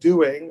in the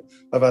doing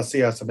of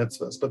asiyas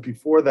mitzvahs. But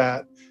before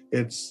that,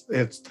 it's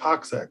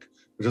toxic,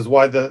 which is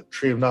why the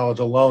tree of knowledge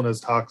alone is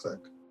toxic.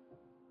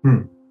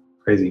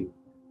 Crazy.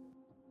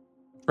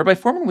 Rabbi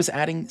Foreman was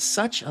adding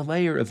such a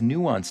layer of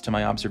nuance to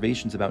my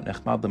observations about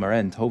Nechmad L'Mareh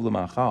and Tov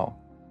L'Ma'achal.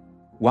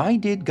 Why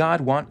did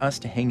God want us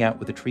to hang out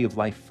with the tree of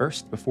life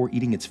first before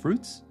eating its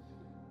fruits?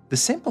 The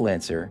simple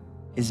answer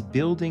is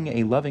building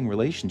a loving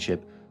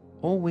relationship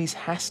always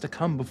has to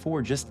come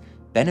before just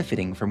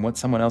benefiting from what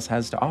someone else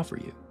has to offer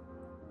you.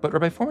 But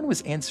Rabbi Foreman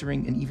was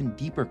answering an even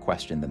deeper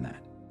question than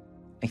that.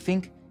 I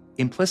think,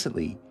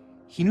 implicitly,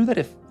 he knew that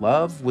if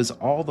love was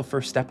all the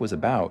first step was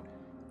about,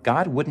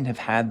 God wouldn't have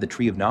had the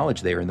tree of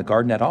knowledge there in the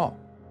garden at all.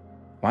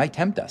 Why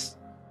tempt us?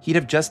 He'd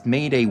have just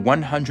made a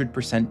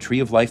 100%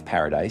 tree of life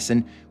paradise,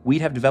 and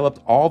we'd have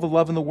developed all the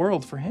love in the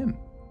world for him.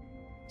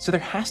 So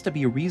there has to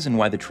be a reason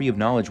why the tree of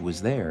knowledge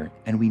was there,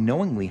 and we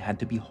knowingly had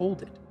to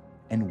behold it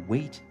and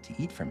wait to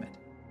eat from it.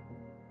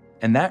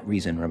 And that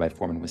reason, Rabbi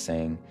Foreman was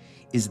saying,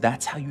 is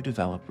that's how you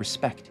develop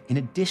respect in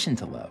addition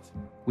to love,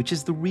 which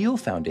is the real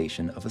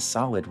foundation of a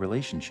solid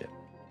relationship.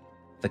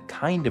 The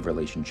kind of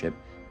relationship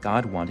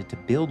God wanted to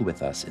build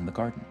with us in the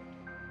garden.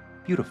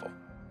 Beautiful,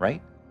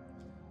 right?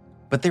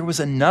 But there was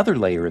another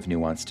layer of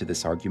nuance to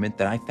this argument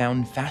that I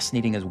found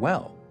fascinating as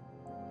well.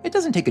 It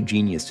doesn't take a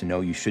genius to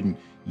know you shouldn't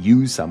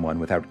use someone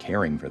without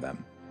caring for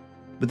them.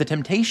 But the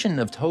temptation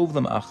of Tov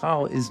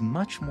L'Ma'achal is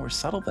much more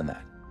subtle than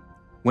that.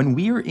 When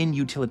we're in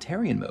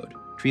utilitarian mode,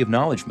 tree of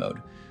knowledge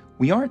mode,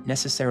 we aren't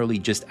necessarily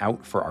just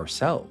out for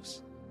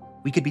ourselves.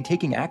 We could be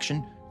taking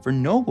action for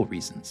noble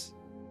reasons.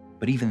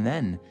 But even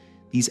then,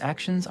 these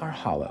actions are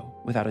hollow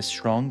without a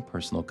strong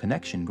personal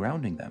connection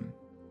grounding them.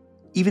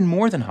 Even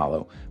more than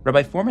hollow,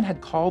 Rabbi Foreman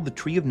had called the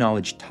tree of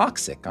knowledge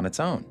toxic on its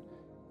own,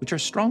 which are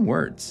strong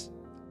words.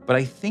 But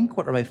I think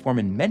what Rabbi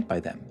Foreman meant by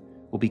them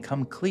will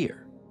become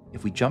clear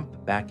if we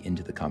jump back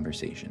into the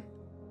conversation.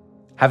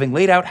 Having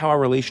laid out how our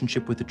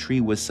relationship with the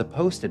tree was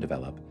supposed to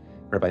develop,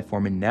 Rabbi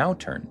Foreman now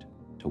turned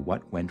to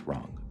what went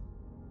wrong.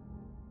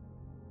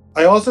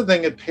 I also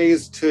think it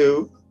pays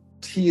to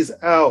tease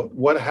out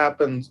what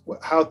happens,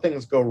 how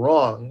things go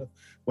wrong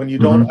when you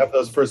don't have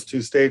those first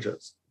two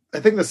stages. I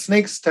think the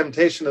snake's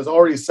temptation is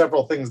already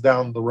several things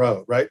down the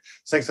road, right?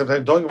 Snake's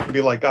temptation, don't want to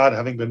be like God,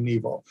 having been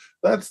evil.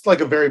 That's like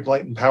a very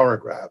blatant power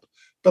grab.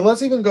 But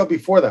let's even go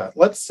before that.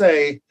 Let's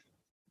say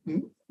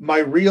my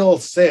real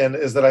sin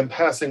is that I'm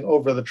passing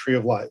over the tree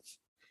of life,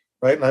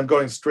 right? And I'm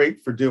going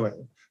straight for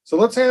doing. So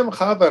let's say I'm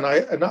Chava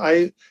and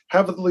I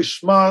have the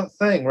Lishma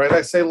thing, right?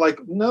 I say like,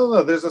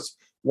 no, there's this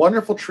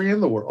wonderful tree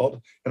in the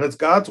world and it's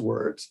God's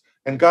words.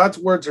 And God's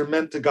words are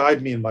meant to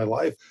guide me in my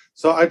life.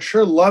 So I'd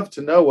sure love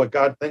to know what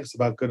God thinks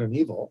about good and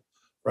evil,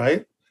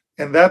 right?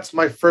 And that's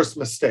my first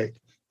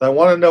mistake. I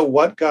want to know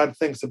what God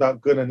thinks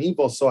about good and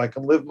evil so I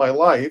can live my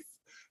life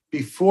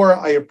before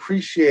I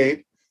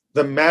appreciate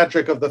the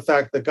magic of the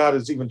fact that God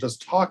is even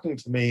just talking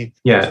to me.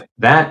 Yeah,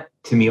 that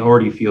to me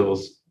already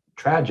feels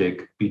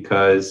tragic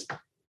because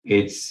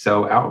it's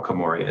so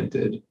outcome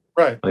oriented.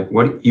 Right. Like,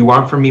 what you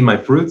want from me, my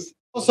fruits?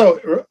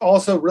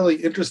 Also really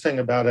interesting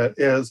about it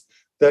is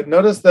that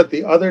notice that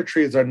the other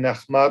trees are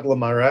nechmad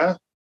l'mareh,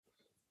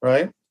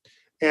 right?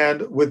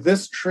 And with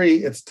this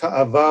tree, it's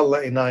ta'ava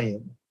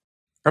le'inayim.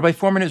 Rabbi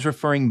Foreman is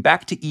referring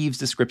back to Eve's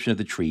description of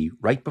the tree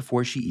right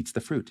before she eats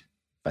the fruit.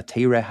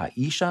 Vateireh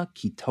ha'isha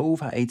ki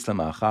tov ha'etz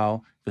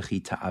lama'achal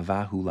v'chi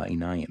ta'avahu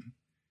la'inayim.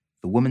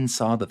 The woman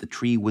saw that the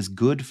tree was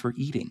good for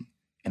eating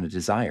and a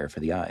desire for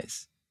the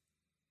eyes.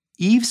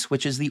 Eve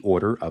switches the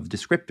order of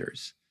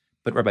descriptors,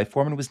 but Rabbi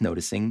Foreman was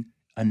noticing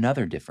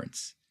another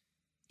difference.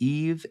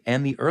 Eve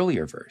and the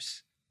earlier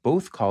verse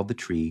both called the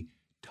tree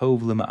tov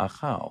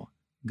lema'achal,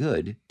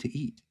 good to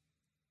eat.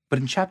 But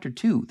in chapter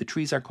 2, the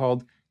trees are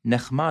called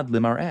nechmad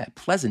lemareh,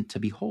 pleasant to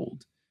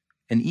behold.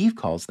 And Eve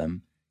calls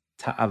them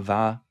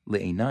ta'ava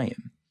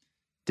le'einayim,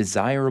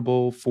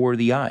 desirable for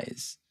the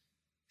eyes.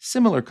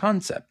 Similar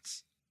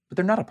concepts, but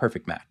they're not a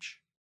perfect match.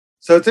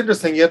 So it's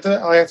interesting. You have to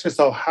ask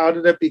yourself, how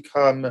did it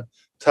become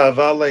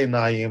ta'ava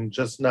le'einayim,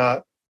 just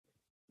not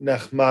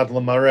nechmad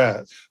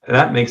lemareh?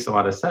 That makes a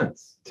lot of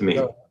sense to me.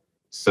 Yeah.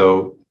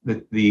 So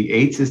the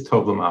eitz is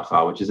tov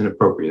l'ma'achal, which is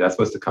inappropriate. That's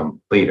supposed to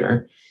come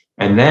later.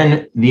 And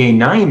then the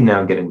einayim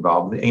now get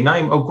involved. The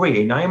einayim, oh great,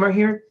 einayim are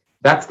here?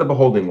 That's the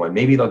beholding one.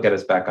 Maybe they'll get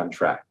us back on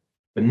track.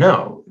 But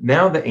no,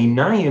 now the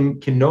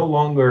einayim can no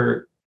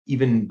longer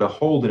even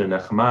behold in a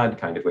nechmad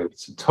kind of way.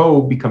 So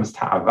tov becomes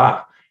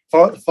ta'ava.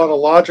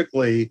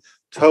 Phonologically,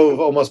 tov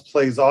almost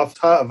plays off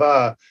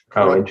ta'ava.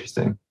 Oh, right?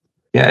 Interesting.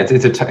 Yeah,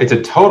 it's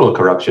a total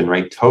corruption,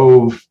 right?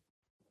 Tov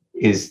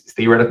is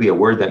theoretically a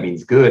word that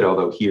means good,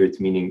 although here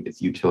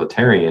it's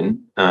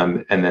utilitarian.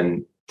 And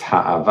then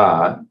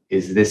ta'ava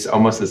is this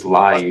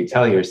lie you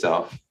tell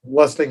yourself.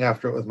 Lusting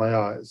after it with my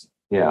eyes.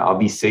 Yeah, I'll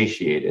be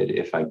satiated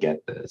if I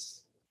get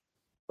this.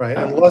 Right,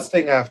 and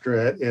lusting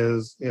after it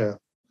is,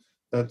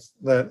 it's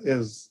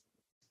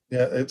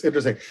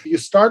interesting. You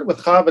start with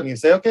Chava and you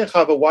say, okay,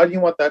 Chava, why do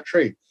you want that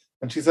tree?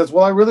 And she says,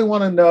 well, I really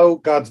want to know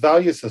God's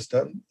value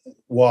system.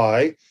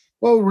 Why?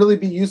 Well, it would really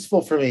be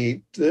useful for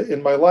me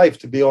in my life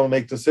to be able to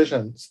make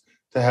decisions,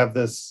 to have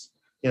this,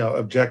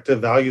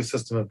 objective value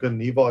system of good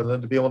and evil, and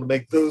then to be able to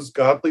make those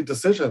godly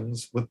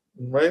decisions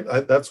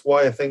that's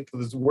why I think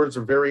these words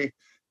are very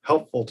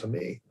helpful to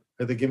me.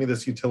 They give me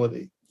this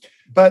utility.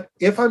 But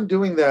if I'm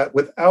doing that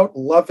without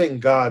loving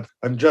God,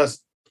 I'm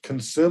just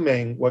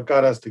consuming what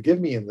God has to give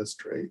me in this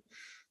tree.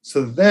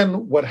 So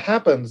then what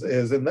happens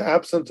is, in the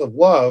absence of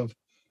love,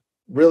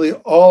 really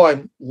all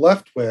I'm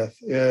left with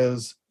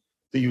is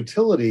the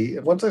utility.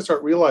 And once I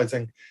start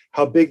realizing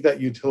how big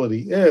that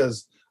utility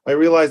is, I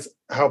realize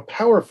how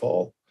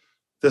powerful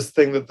this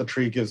thing that the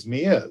tree gives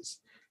me is.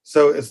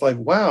 So it's like,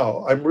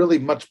 wow, I'm really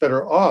much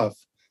better off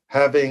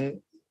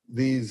having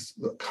these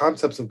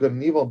concepts of good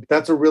and evil.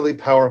 That's a really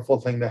powerful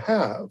thing to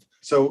have.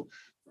 So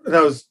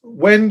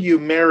when you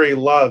marry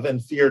love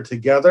and fear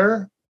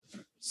together,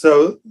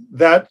 so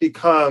that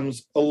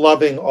becomes a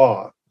loving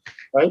awe,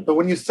 right? But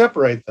when you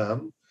separate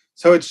them,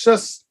 so it's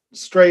just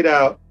straight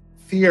out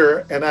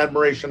fear and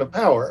admiration of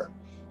power,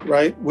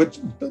 right?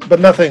 But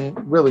nothing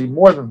really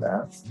more than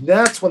that.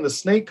 That's when the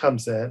snake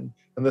comes in,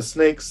 and the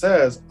snake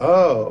says,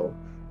 oh,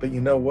 but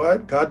you know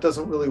what? God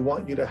doesn't really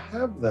want you to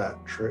have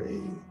that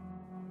tree.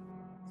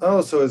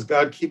 Oh, so is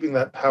God keeping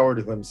that power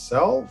to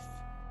himself?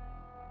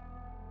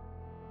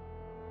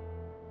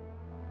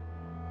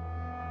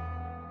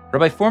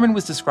 Rabbi Foreman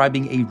was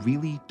describing a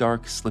really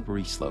dark,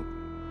 slippery slope,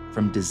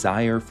 from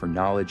desire for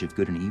knowledge of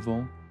good and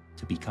evil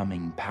to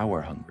becoming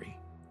power hungry.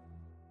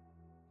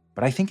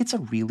 But I think it's a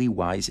really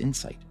wise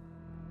insight.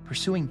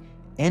 Pursuing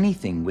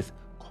anything with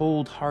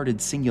cold-hearted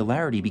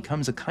singularity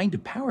becomes a kind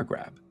of power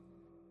grab.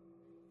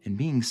 And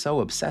being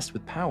so obsessed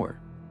with power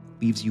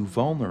leaves you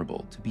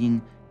vulnerable to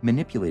being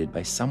manipulated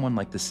by someone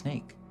like the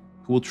snake,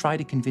 who will try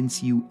to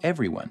convince you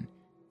everyone,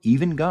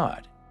 even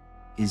God,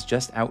 is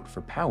just out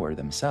for power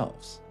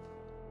themselves.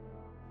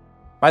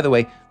 By the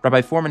way,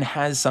 Rabbi Foreman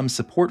has some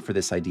support for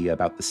this idea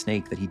about the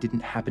snake that he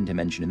didn't happen to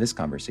mention in this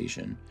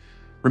conversation.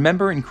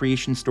 Remember in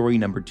creation story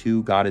number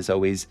 2, God is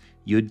always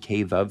Yud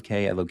Ke Vav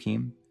Ke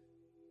Elokim?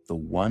 The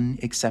one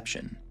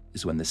exception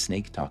is when the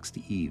snake talks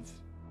to Eve.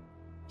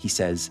 He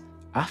says,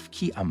 Af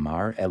ki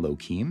amar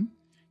Elokim?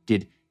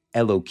 Did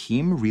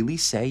Elokim really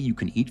say you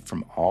can eat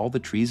from all the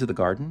trees of the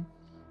garden?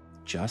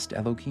 Just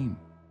Elokim.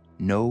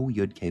 No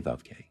Yud Ke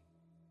Vav Ke.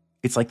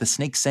 It's like the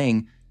snake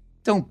saying,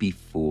 don't be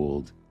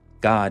fooled.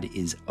 God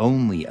is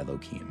only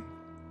Elokim.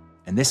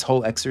 And this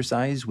whole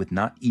exercise with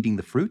not eating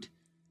the fruit,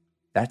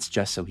 that's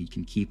just so he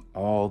can keep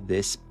all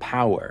this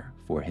power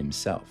for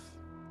himself.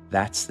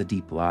 That's the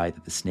deep lie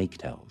that the snake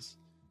tells.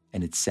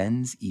 And it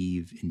sends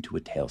Eve into a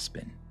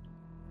tailspin,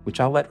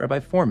 which I'll let Rabbi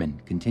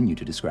Foreman continue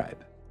to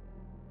describe.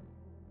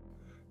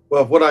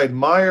 Well, what I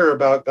admire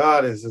about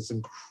God is his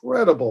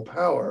incredible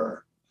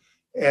power.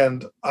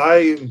 And I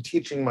am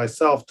teaching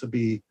myself to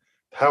be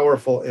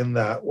powerful in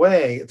that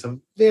way. It's a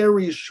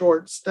very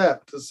short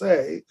step to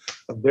say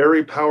a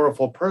very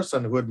powerful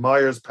person who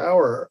admires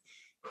power.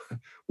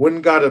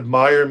 Wouldn't God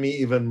admire me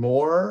even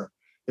more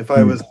if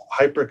I was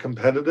hyper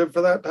competitive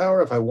for that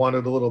power, if I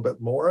wanted a little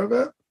bit more of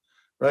it,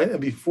 right?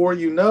 And before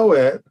you know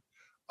it,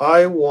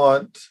 I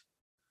want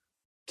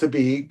to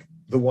be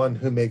the one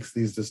who makes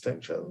these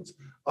distinctions.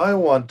 I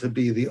want to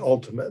be the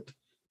ultimate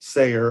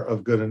sayer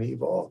of good and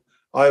evil.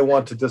 I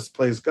want to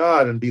displace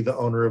God and be the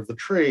owner of the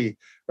tree,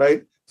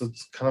 right? So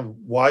it's kind of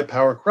why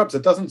power corrupts.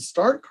 It doesn't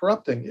start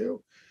corrupting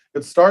you.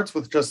 It starts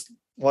with just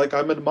like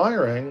I'm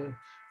admiring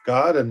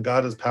God and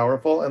God is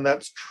powerful, and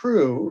that's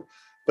true.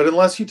 But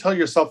unless you tell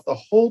yourself the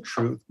whole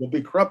truth, you'll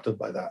be corrupted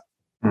by that.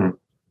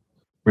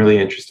 Really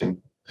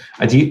interesting.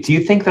 Do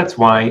you think that's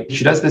why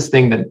she does this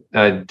thing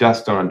that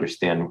just don't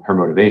understand her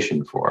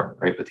motivation for,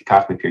 right?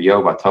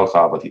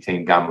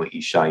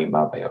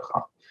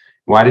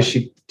 Why does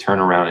she turn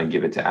around and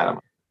give it to Adam?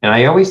 And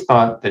I always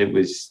thought that it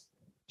was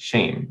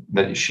shame,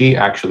 that she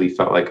actually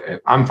felt like, if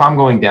I'm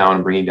going down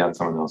and bringing down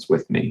someone else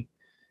with me.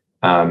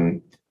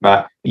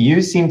 But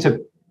you seem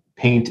to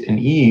paint an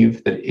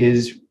Eve that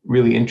is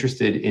really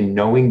interested in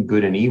knowing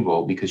good and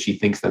evil because she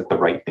thinks that's the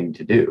right thing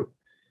to do.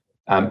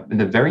 And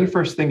the very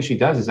first thing she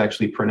does is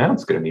actually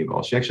pronounce good and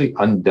evil. She actually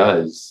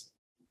undoes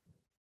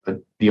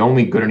the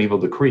only good and evil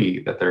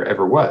decree that there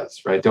ever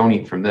was, right? Don't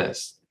eat from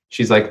this.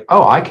 She's like,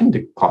 oh, I can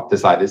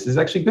decide this is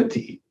actually good to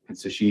eat. And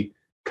so she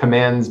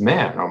commands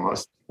man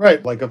almost.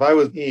 Right. Like if I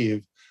was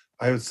Eve,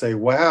 I would say,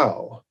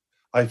 wow,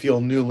 I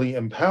feel newly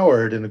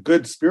empowered in a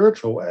good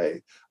spiritual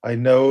way. I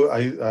know,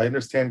 I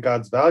understand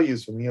God's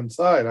values from the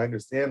inside. I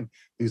understand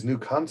these new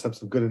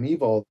concepts of good and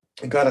evil.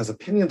 And God has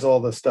opinions,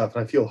 all this stuff.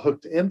 And I feel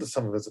hooked into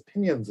some of his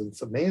opinions. And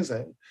it's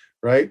amazing,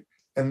 right?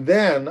 And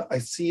then I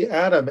see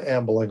Adam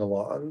ambling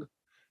along.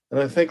 And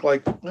I think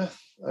like,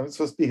 I'm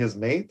supposed to be his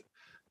mate.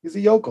 He's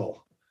a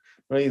yokel,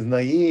 right? He's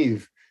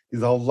naive.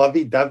 He's all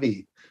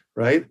lovey-dovey,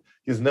 right?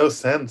 He has no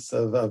sense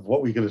of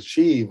what we could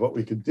achieve, what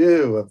we could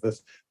do, of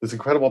this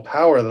incredible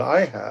power that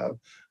I have.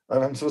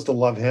 And I'm supposed to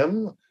love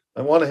him.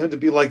 I want him to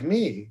be like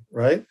me,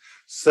 right?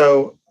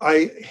 So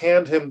I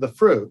hand him the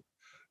fruit.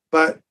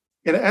 But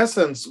in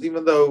essence,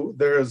 even though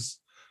there's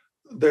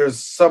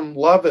some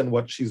love in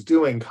what she's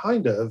doing,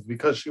 kind of,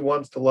 because she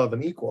wants to love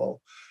an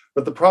equal.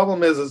 But the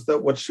problem is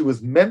that what she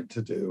was meant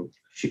to do,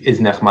 she is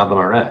nechmad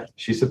l'mareh.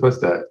 She's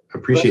supposed to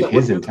appreciate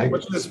his integrity.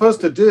 What she was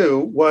supposed to do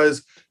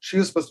was she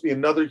was supposed to be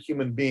another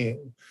human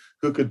being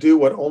who could do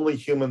what only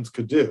humans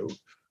could do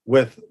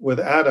with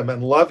Adam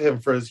and love him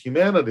for his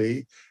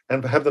humanity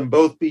and have them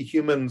both be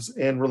humans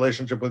in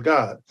relationship with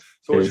God.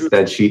 So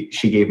instead, she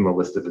gave him a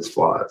list of his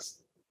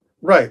flaws.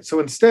 Right. So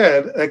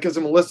instead, that gives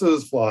him a list of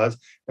his flaws.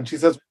 And she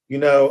says,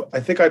 I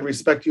think I'd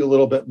respect you a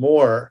little bit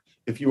more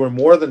if you were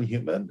more than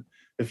human,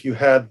 if you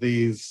had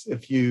these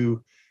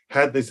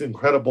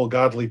incredible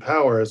godly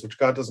powers, which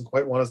God doesn't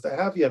quite want us to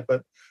have yet,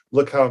 but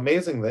look how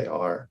amazing they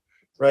are,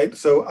 right?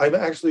 So I'm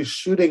actually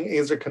shooting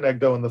Ezer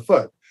Kenegdo in the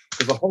foot.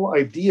 Because the whole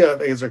idea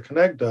of Ezer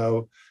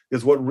Kenegdo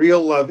is what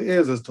real love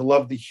is to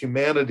love the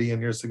humanity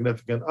in your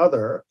significant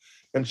other.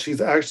 And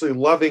she's actually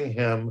loving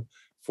him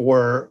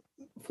for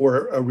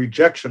a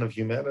rejection of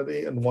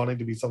humanity and wanting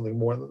to be something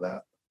more than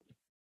that.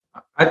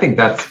 I think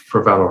that's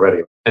profound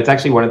already. It's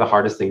actually one of the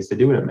hardest things to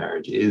do in a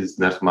marriage is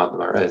nechmad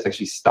l'mareh. It's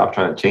actually stop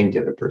trying to change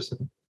the other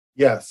person.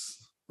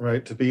 Yes,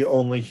 right. To be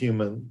only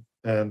human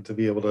and to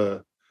be able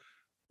to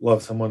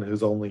love someone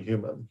who's only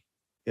human.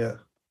 Yeah,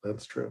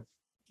 that's true.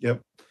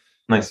 Yep.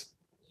 Nice.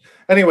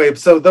 Anyway,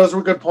 so those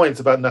were good points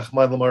about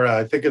nechmad l'mareh.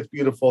 I think it's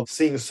beautiful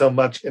seeing so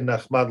much in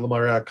nechmad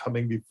l'mareh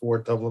coming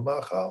before tov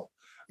l'machal,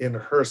 in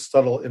her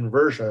subtle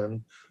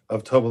inversion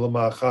of tov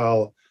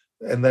l'machal,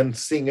 and then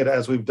seeing it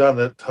as we've done,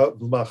 that tov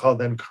l'machal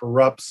then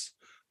corrupts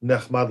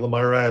nechmad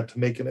l'mareh to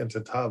make it into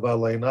tava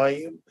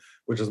le'nayim,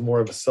 which is more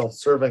of a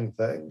self-serving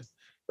thing,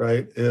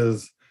 right?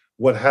 Is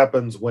what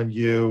happens when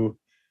you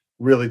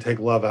really take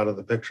love out of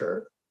the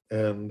picture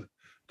and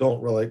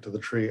don't relate to the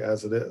tree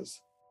as it is.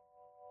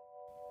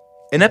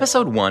 In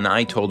episode 1,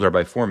 I told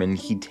Rabbi Foreman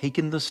he'd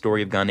taken the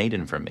story of Gan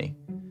Eden from me.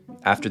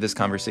 After this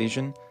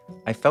conversation,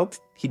 I felt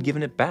he'd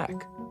given it back,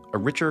 a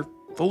richer,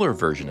 fuller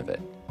version of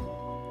it.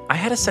 I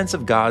had a sense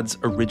of God's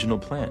original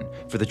plan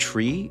for the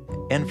tree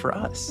and for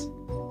us,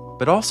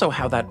 but also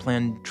how that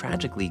plan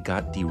tragically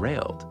got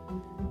derailed.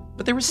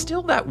 But there was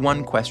still that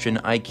one question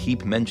I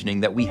keep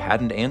mentioning that we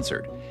hadn't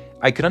answered.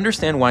 I could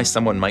understand why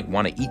someone might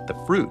want to eat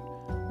the fruit,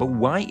 but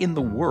why in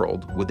the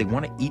world would they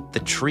want to eat the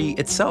tree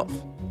itself?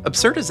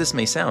 Absurd as this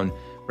may sound,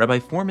 Rabbi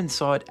Foreman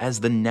saw it as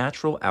the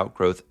natural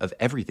outgrowth of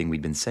everything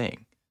we'd been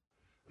saying.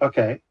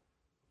 Okay,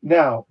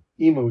 now,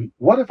 Imu,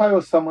 what if I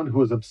was someone who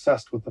was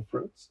obsessed with the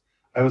fruits?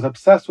 I was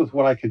obsessed with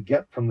what I could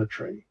get from the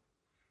tree.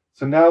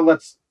 So now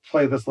let's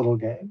play this little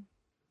game.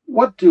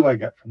 What do I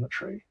get from the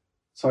tree?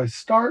 So I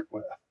start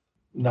with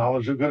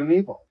knowledge of good and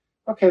evil.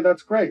 Okay,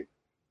 that's great.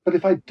 But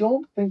if I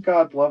don't think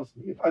God loves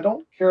me, if I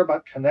don't care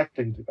about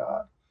connecting to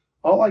God,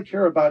 all I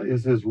care about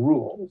is his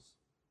rules.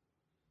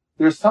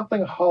 There's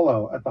something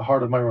hollow at the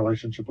heart of my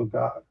relationship with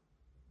God.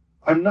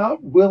 I'm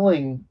not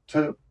willing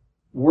to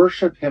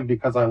worship him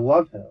because I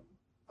love him.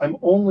 I'm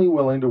only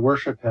willing to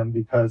worship him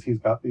because he's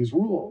got these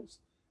rules,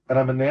 and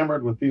I'm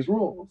enamored with these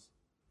rules.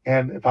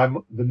 And if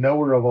I'm the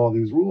knower of all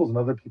these rules and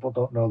other people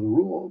don't know the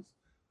rules,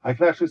 I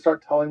can actually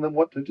start telling them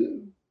what to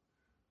do.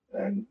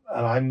 And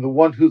I'm the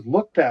one who's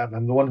looked at, and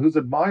I'm the one who's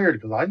admired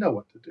because I know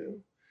what to do.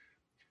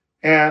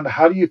 And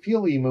how do you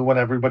feel, Imu, when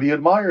everybody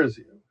admires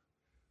you?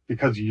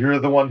 Because you're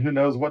the one who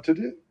knows what to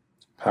do.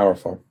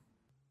 Powerful.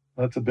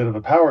 That's a bit of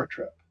a power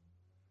trip.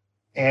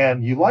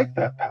 And you like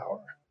that power.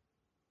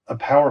 A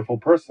powerful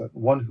person,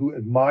 one who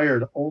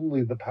admired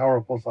only the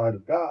powerful side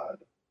of God,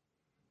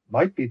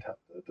 might be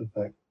tempted to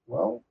think,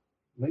 well,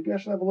 maybe I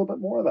should have a little bit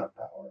more of that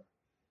power.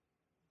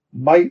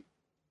 Might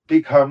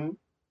become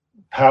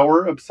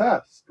power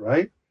obsessed,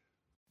 right?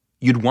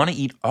 You'd want to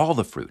eat all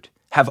the fruit,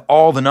 have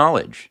all the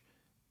knowledge.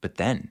 But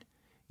then,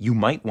 you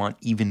might want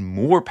even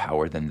more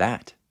power than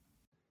that.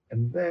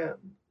 And then,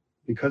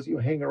 because you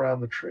hang around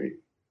the tree,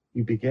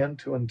 you begin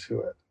to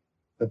intuit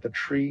that the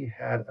tree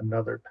had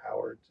another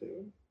power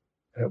too.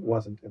 And it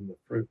wasn't in the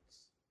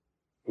fruits.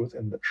 It was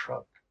in the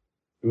trunk.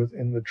 It was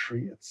in the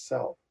tree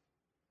itself.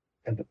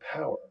 And the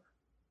power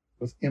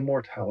was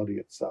immortality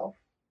itself.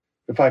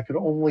 If I could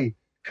only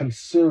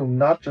consume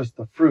not just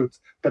the fruits,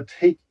 but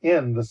take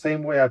in the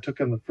same way I took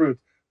in the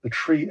fruits, the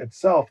tree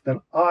itself, then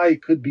I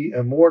could be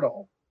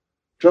immortal.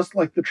 Just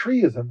like the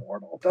tree is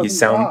immortal. You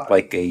sound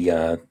like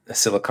a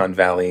Silicon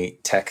Valley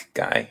tech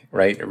guy,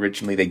 right?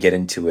 Originally they get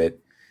into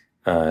it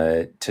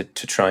to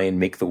try and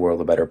make the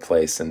world a better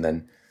place, and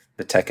then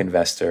the tech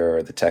investor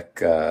or the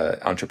tech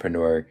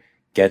entrepreneur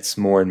gets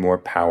more and more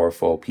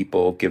powerful.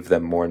 People give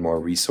them more and more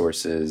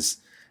resources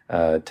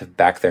to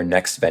back their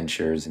next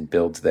ventures and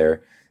build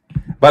their...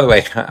 By the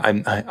way,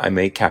 I'm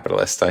a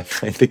capitalist. I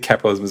think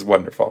capitalism is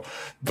wonderful.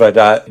 But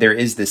there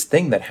is this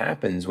thing that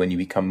happens when you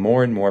become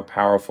more and more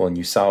powerful and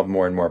you solve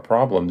more and more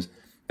problems,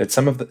 that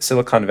some of the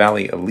Silicon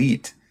Valley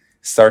elite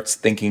starts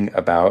thinking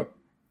about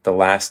the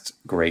last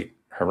great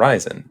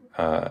horizon.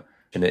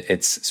 And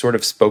it's sort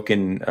of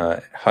spoken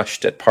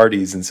hushed at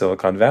parties in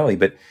Silicon Valley,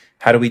 but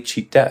how do we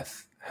cheat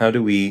death? How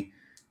do we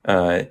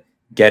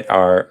get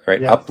our,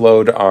 right,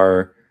 upload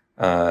our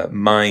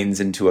minds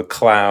into a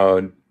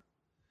cloud?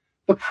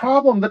 The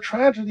problem, the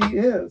tragedy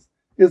is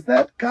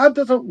that God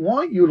doesn't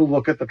want you to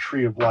look at the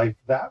tree of life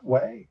that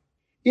way.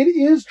 It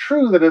is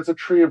true that it's a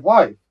tree of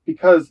life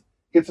because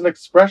it's an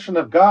expression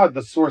of God,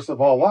 the source of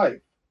all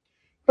life.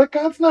 But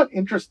God's not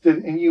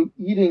interested in you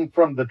eating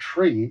from the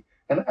tree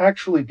and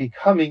actually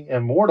becoming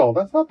immortal.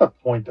 That's not the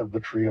point of the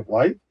tree of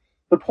life.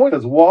 The point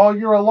is, while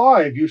you're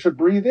alive, you should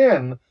breathe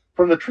in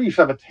from the tree. You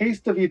should have a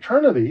taste of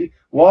eternity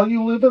while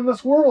you live in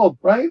this world,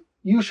 right?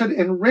 You should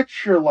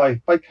enrich your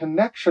life by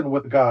connection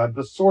with God,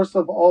 the source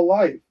of all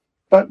life.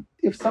 But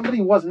if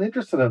somebody wasn't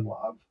interested in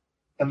love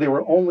and they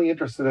were only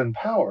interested in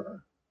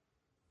power,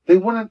 they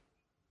wouldn't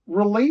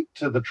relate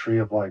to the tree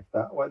of life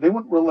that way. They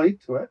wouldn't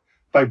relate to it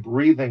by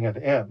breathing it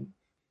in.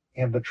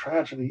 And the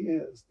tragedy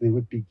is they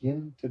would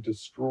begin to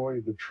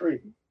destroy the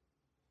tree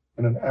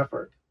in an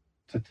effort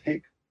to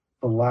take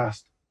the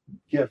last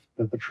gift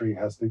that the tree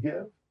has to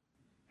give.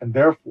 And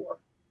therefore,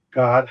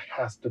 God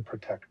has to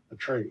protect the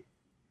tree.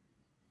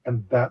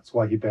 And that's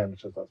why he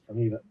banishes us from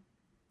Eden.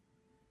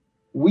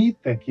 We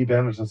think he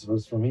banishes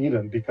us from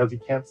Eden because he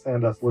can't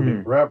stand us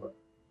living forever.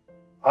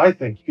 I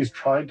think he's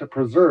trying to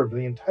preserve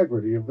the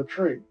integrity of the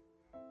tree.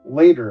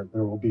 Later,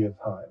 there will be a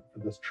time for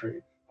this tree,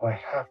 but I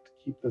have to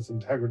keep this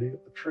integrity of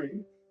the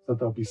tree so that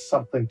there'll be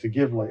something to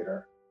give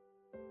later.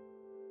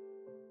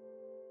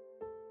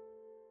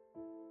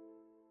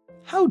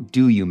 How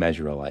do you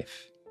measure a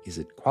life? Is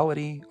it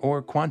quality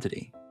or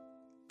quantity?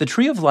 The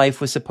tree of life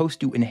was supposed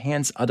to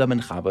enhance Adam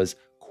and Chava's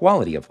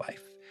quality of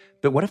life.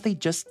 But what if they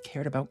just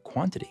cared about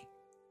quantity?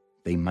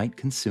 They might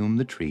consume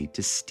the tree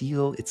to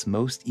steal its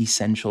most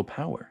essential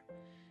power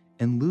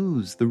and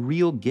lose the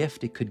real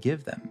gift it could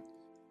give them.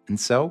 And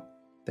so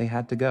they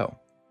had to go.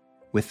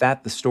 With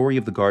that, the story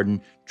of the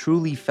garden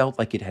truly felt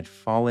like it had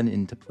fallen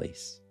into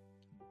place.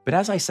 But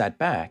as I sat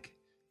back,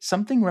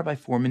 something Rabbi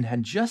Foreman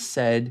had just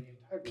said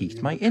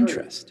piqued my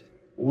interest.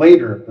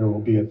 Later, there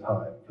will be a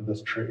time for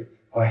this tree,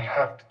 but I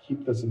have to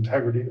keep this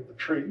integrity of the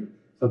tree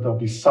so there'll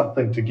be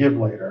something to give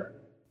later.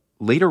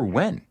 Later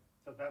when?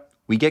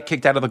 We get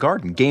kicked out of the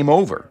garden. Game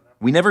over.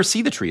 We never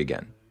see the tree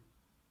again.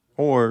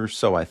 Or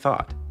so I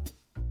thought.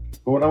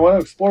 But what I want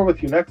to explore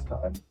with you next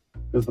time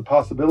is the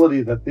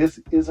possibility that this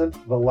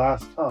isn't the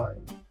last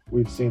time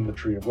we've seen the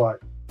tree of life.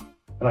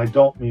 And I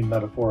don't mean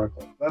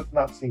metaphorically. That's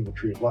not seeing the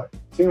tree of life.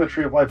 Seeing the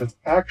tree of life is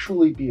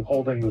actually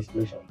beholding this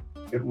vision.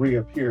 It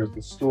reappears.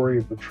 The story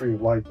of the tree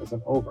of life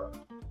isn't over.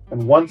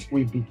 And once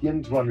we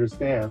begin to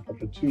understand that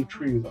the two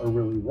trees are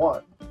really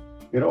one,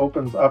 it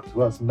opens up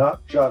to us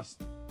not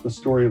just the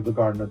story of the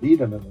Garden of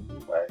Eden in a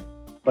new way,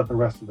 but the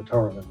rest of the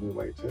Torah in a new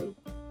way too.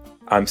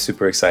 I'm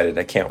super excited.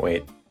 I can't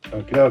wait.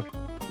 Okay.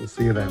 We'll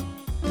see you then.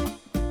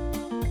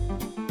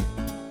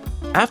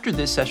 After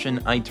this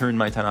session, I turned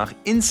my Tanakh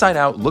inside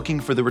out looking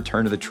for the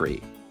return of the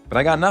tree. But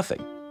I got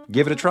nothing.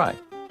 Give it a try.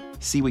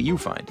 See what you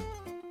find.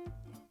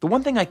 The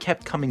one thing I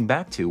kept coming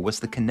back to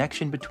was the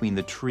connection between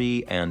the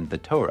tree and the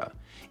Torah.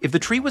 If the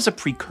tree was a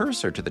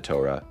precursor to the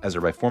Torah, as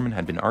Rabbi Foreman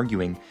had been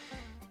arguing,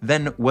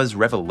 then was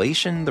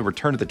Revelation the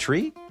return of the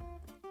tree?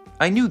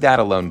 I knew that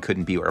alone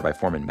couldn't be what Rabbi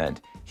Foreman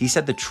meant. He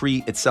said the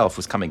tree itself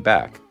was coming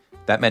back.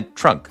 That meant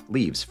trunk,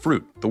 leaves,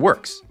 fruit, the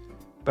works.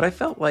 But I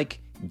felt like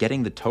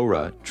getting the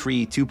Torah,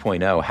 Tree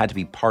 2.0, had to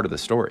be part of the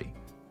story,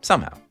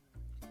 somehow.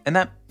 And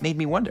that made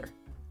me wonder.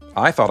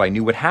 I thought I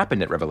knew what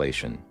happened at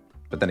Revelation,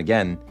 but then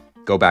again,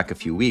 go back a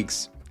few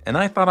weeks, and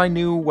I thought I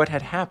knew what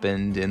had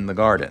happened in the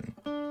garden.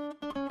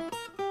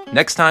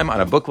 Next time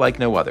on A Book Like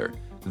No Other,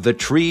 the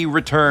tree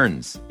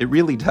returns. It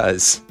really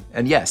does.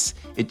 And yes,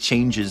 it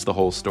changes the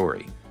whole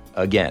story.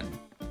 Again.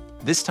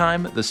 This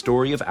time, the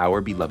story of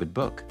our beloved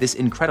book, this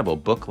incredible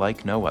book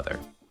like no other.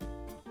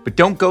 But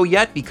don't go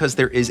yet, because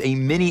there is a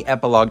mini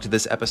epilogue to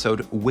this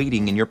episode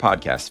waiting in your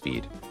podcast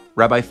feed.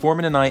 Rabbi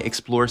Foreman and I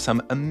explore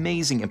some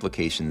amazing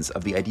implications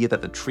of the idea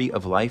that the tree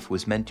of life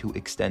was meant to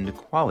extend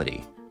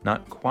quality,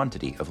 not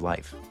quantity of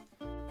life.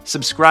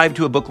 Subscribe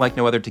to A Book Like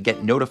No Other to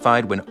get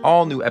notified when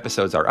all new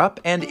episodes are up,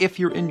 and if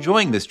you're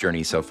enjoying this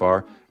journey so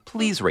far,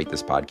 please rate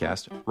this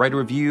podcast, write a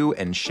review,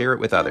 and share it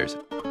with others.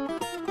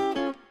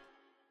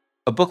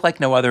 A Book Like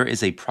No Other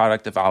is a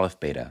product of Aleph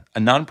Beta, a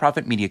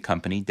nonprofit media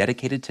company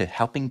dedicated to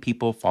helping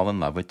people fall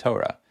in love with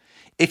Torah.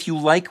 If you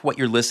like what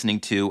you're listening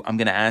to, I'm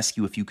going to ask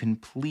you if you can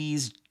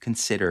please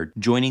consider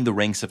joining the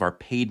ranks of our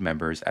paid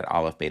members at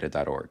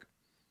alephbeta.org.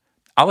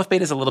 Aleph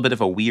Beta is a little bit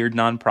of a weird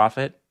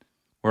nonprofit.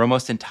 We're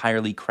almost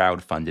entirely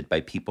crowdfunded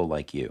by people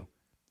like you.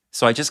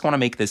 So I just want to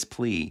make this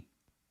plea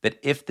that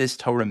if this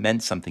Torah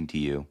meant something to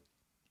you,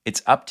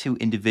 it's up to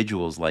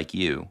individuals like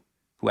you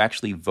who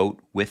actually vote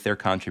with their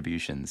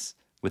contributions,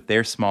 with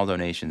their small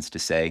donations, to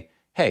say,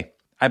 hey,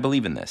 I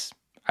believe in this.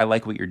 I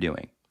like what you're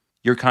doing.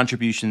 Your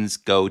contributions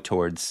go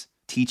towards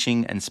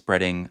teaching and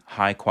spreading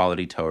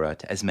high-quality Torah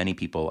to as many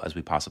people as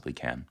we possibly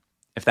can.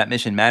 If that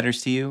mission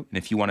matters to you, and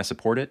if you want to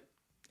support it,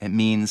 it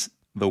means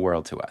the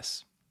world to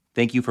us.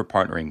 Thank you for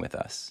partnering with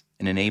us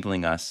and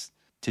enabling us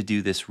to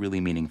do this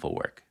really meaningful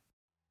work.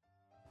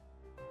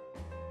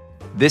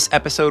 This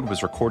episode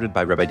was recorded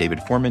by Rabbi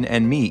David Foreman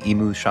and me,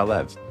 Imu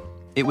Shalev.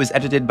 It was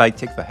edited by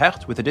Tikva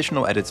Hecht with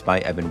additional edits by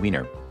Evan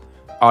Wiener.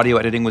 Audio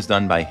editing was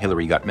done by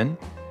Hilary Gutman.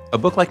 A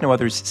Book Like No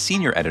Other's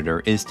senior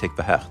editor is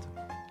Tikva Hecht.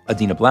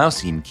 Adina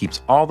Blaustein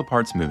keeps all the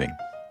parts moving.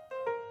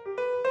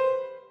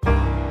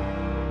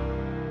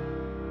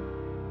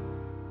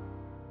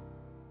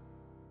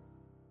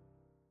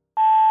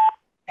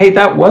 Hey,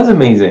 that was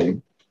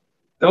amazing.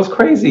 That was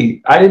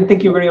crazy. I didn't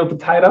think you were going to be able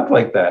to tie it up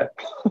like that.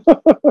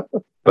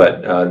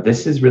 But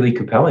this is really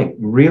compelling.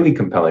 Really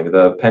compelling.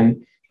 The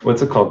pen,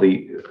 what's it called?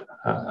 The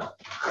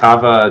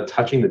Chava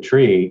touching the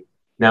tree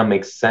now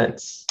makes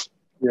sense.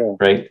 Yeah.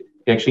 Right?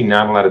 You're actually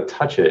not allowed to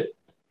touch it,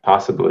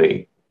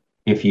 possibly,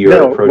 if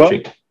you're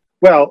approaching.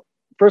 Well,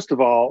 first of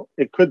all,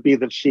 it could be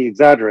that she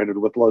exaggerated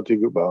with Lo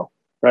Tigubo,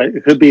 right?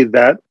 It could be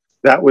that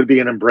that would be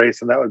an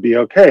embrace and that would be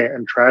okay.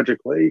 And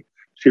tragically,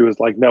 she was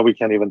like, no, we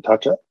can't even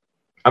touch it.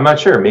 I'm not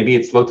sure. Maybe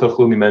it's Lo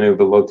Tochlu Mimenu,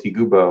 the Lo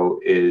Tigubo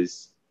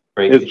is,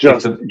 right? It's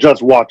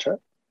just watch it.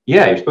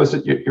 Yeah, you're supposed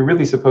to. You're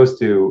really supposed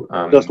to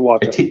just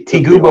watch it.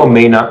 Tigubo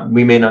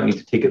we may not need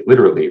to take it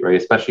literally, right?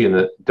 Especially in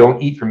the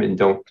don't eat from it and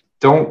don't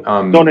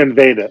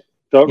invade it.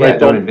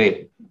 Don't invade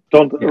it.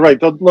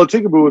 Right. Lo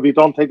Tigubo would be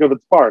don't take of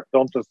its bark.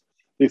 Don't just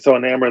be so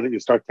enamored that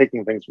you start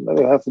taking things from it.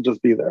 It has to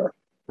just be there.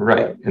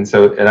 Right. And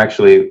so it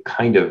actually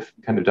kind of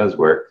does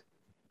work.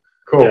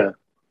 Cool. Yeah,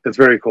 it's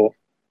very cool.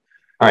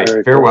 All right.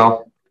 Very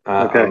farewell. Cool.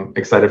 Okay. I'm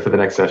excited for the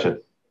next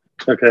session.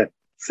 Okay.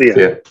 See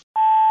ya.